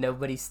 Did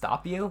nobody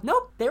stop you?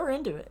 Nope, they were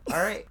into it.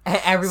 All right.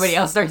 Everybody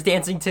else starts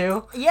dancing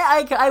too. Yeah,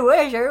 I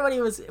wish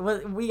everybody was.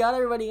 We got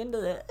everybody into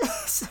it,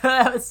 so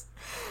that was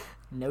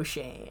no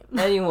shame.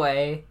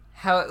 Anyway,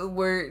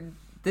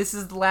 this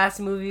is the last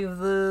movie of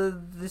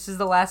this is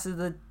the last of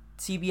the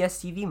CBS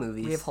TV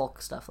movies. We have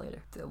Hulk stuff later.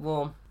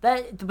 Well,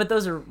 but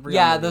those are real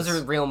yeah, movies.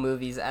 those are real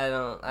movies. I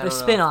don't They're know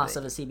spin-offs if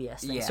of a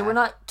CBS thing, Yeah. so we're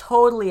not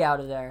totally out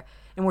of there.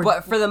 And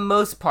but for the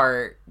most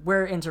part,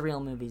 we're into real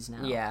movies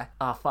now. Yeah.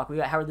 Oh fuck, we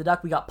got Howard the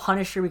Duck, we got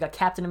Punisher, we got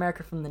Captain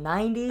America from the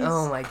 90s.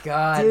 Oh my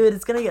god, dude,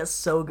 it's gonna get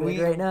so good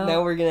right now.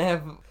 Now we're gonna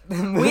have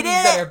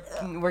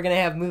we're gonna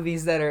have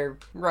movies that are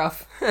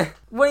rough.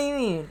 What do you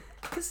mean?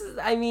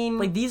 I mean,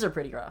 like these are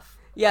pretty rough.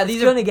 Yeah,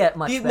 it's gonna get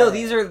much better. No,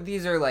 these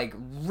are like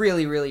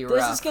really really rough.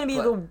 This is gonna be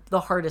the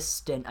hardest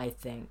stint, I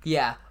think.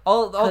 Yeah,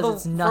 although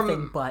it's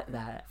nothing but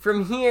that.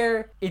 From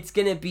here, it's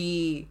gonna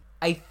be.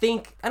 I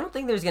don't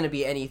think there's gonna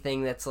be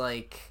anything that's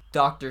like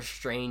Doctor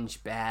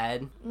Strange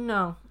bad.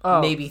 No.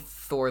 Maybe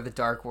Thor: The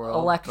Dark World.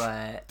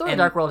 Thor: The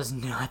Dark World is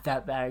not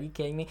that bad. Are you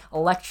kidding me?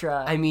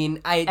 Elektra. I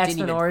mean, I didn't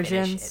even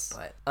Origins.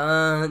 finish it,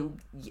 but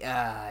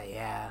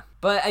yeah.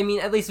 But I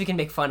mean, at least we can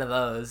make fun of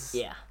those.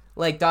 Yeah.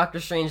 Like Doctor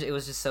Strange, it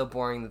was just so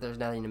boring that there's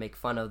nothing to make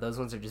fun of. Those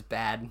ones are just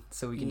bad,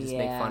 so we can just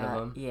make fun of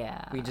them.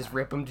 Yeah. We just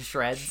rip them to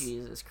shreds.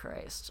 Jesus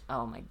Christ.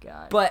 Oh my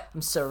god. But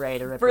I'm so ready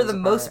to rip for those the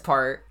apart. most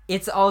part,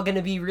 it's all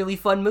gonna be really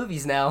fun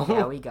movies now.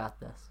 Yeah, we got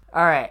this.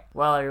 All right,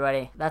 well,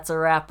 everybody, that's a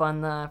wrap on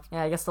the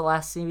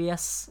last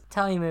CBS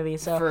Telly movie.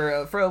 So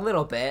for a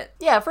little bit,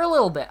 yeah, for a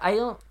little bit. I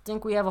don't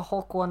think we have a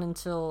Hulk one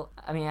until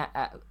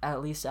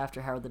at least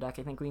after Howard the Duck.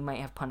 I think we might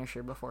have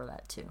Punisher before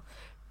that too,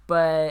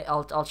 but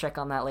I'll check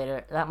on that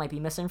later. That might be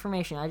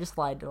misinformation. I just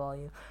lied to all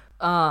you.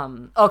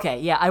 Okay,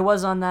 yeah, I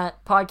was on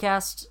that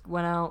podcast,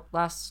 went out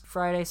last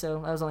Friday,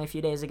 so that was only a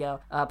few days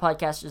ago.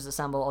 Podcasters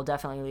Assemble. I'll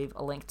definitely leave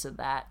a link to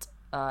that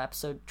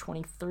episode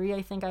 23,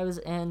 I think I was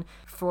in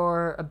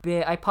for a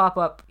bit. I pop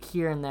up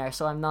here and there,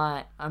 so I'm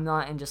not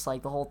in just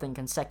like the whole thing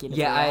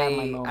consecutively. Yeah, have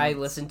my moments. I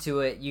listened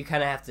to it. You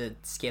kind of have to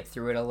skip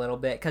through it a little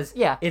bit because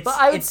but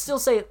I would still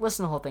say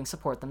listen to the whole thing,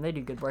 support them. They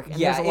do good work, and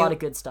there's a lot of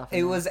good stuff.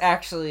 It was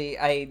actually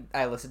I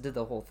listened to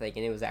the whole thing,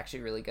 and it was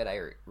actually really good. I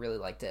really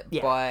liked it.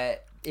 Yeah.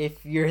 But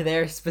if you're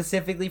there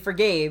specifically for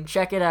Gabe,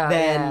 check it out.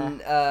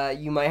 Then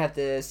you might have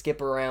to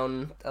skip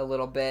around a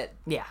little bit.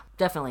 Yeah,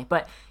 definitely.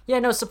 But yeah,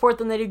 no, support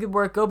them. They do good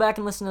work. Go back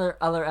and listen to their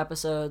other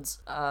episodes.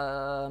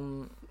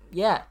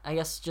 Yeah, I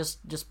guess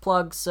just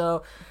plugs.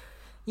 So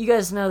you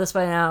guys know this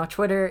by now.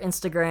 Twitter,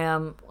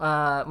 Instagram,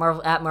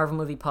 Marvel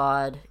Movie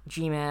Pod,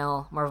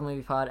 Gmail,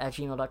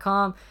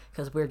 marvelmoviepod@gmail.com,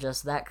 because we're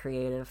just that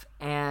creative.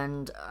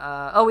 And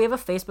we have a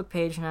Facebook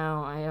page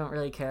now. I don't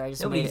really care.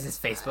 Nobody uses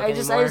Facebook I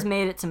anymore. just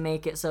made it to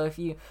make it. So if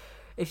you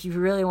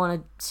really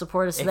want to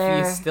support us if there,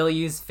 you still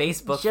use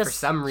Facebook for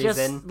some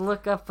reason, just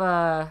look up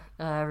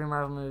every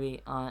Marvel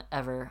movie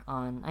ever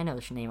on. I know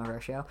the name of our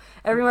show.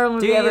 Every Marvel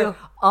movie ever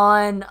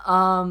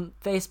on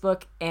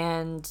Facebook,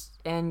 and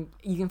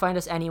you can find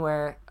us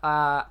anywhere.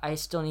 I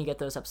still need to get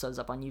those episodes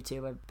up on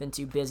YouTube. I've been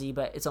too busy,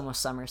 but it's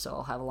almost summer, so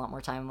I'll have a lot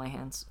more time in my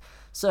hands.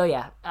 So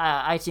yeah,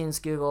 iTunes,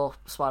 Google,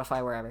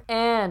 Spotify, wherever.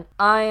 And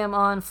I am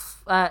on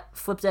at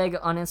Flipped Egg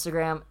on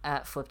Instagram,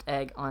 at Flipped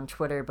Egg on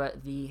Twitter,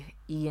 but the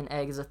E in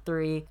egg is a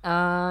 3.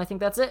 I think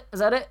that's it. Is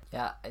that it?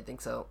 Yeah, I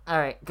think so. All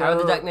right, Howard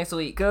the Duck next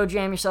week. Go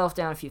jam yourself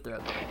down a few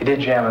throats. He did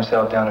jam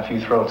himself down a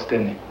few throats, didn't he?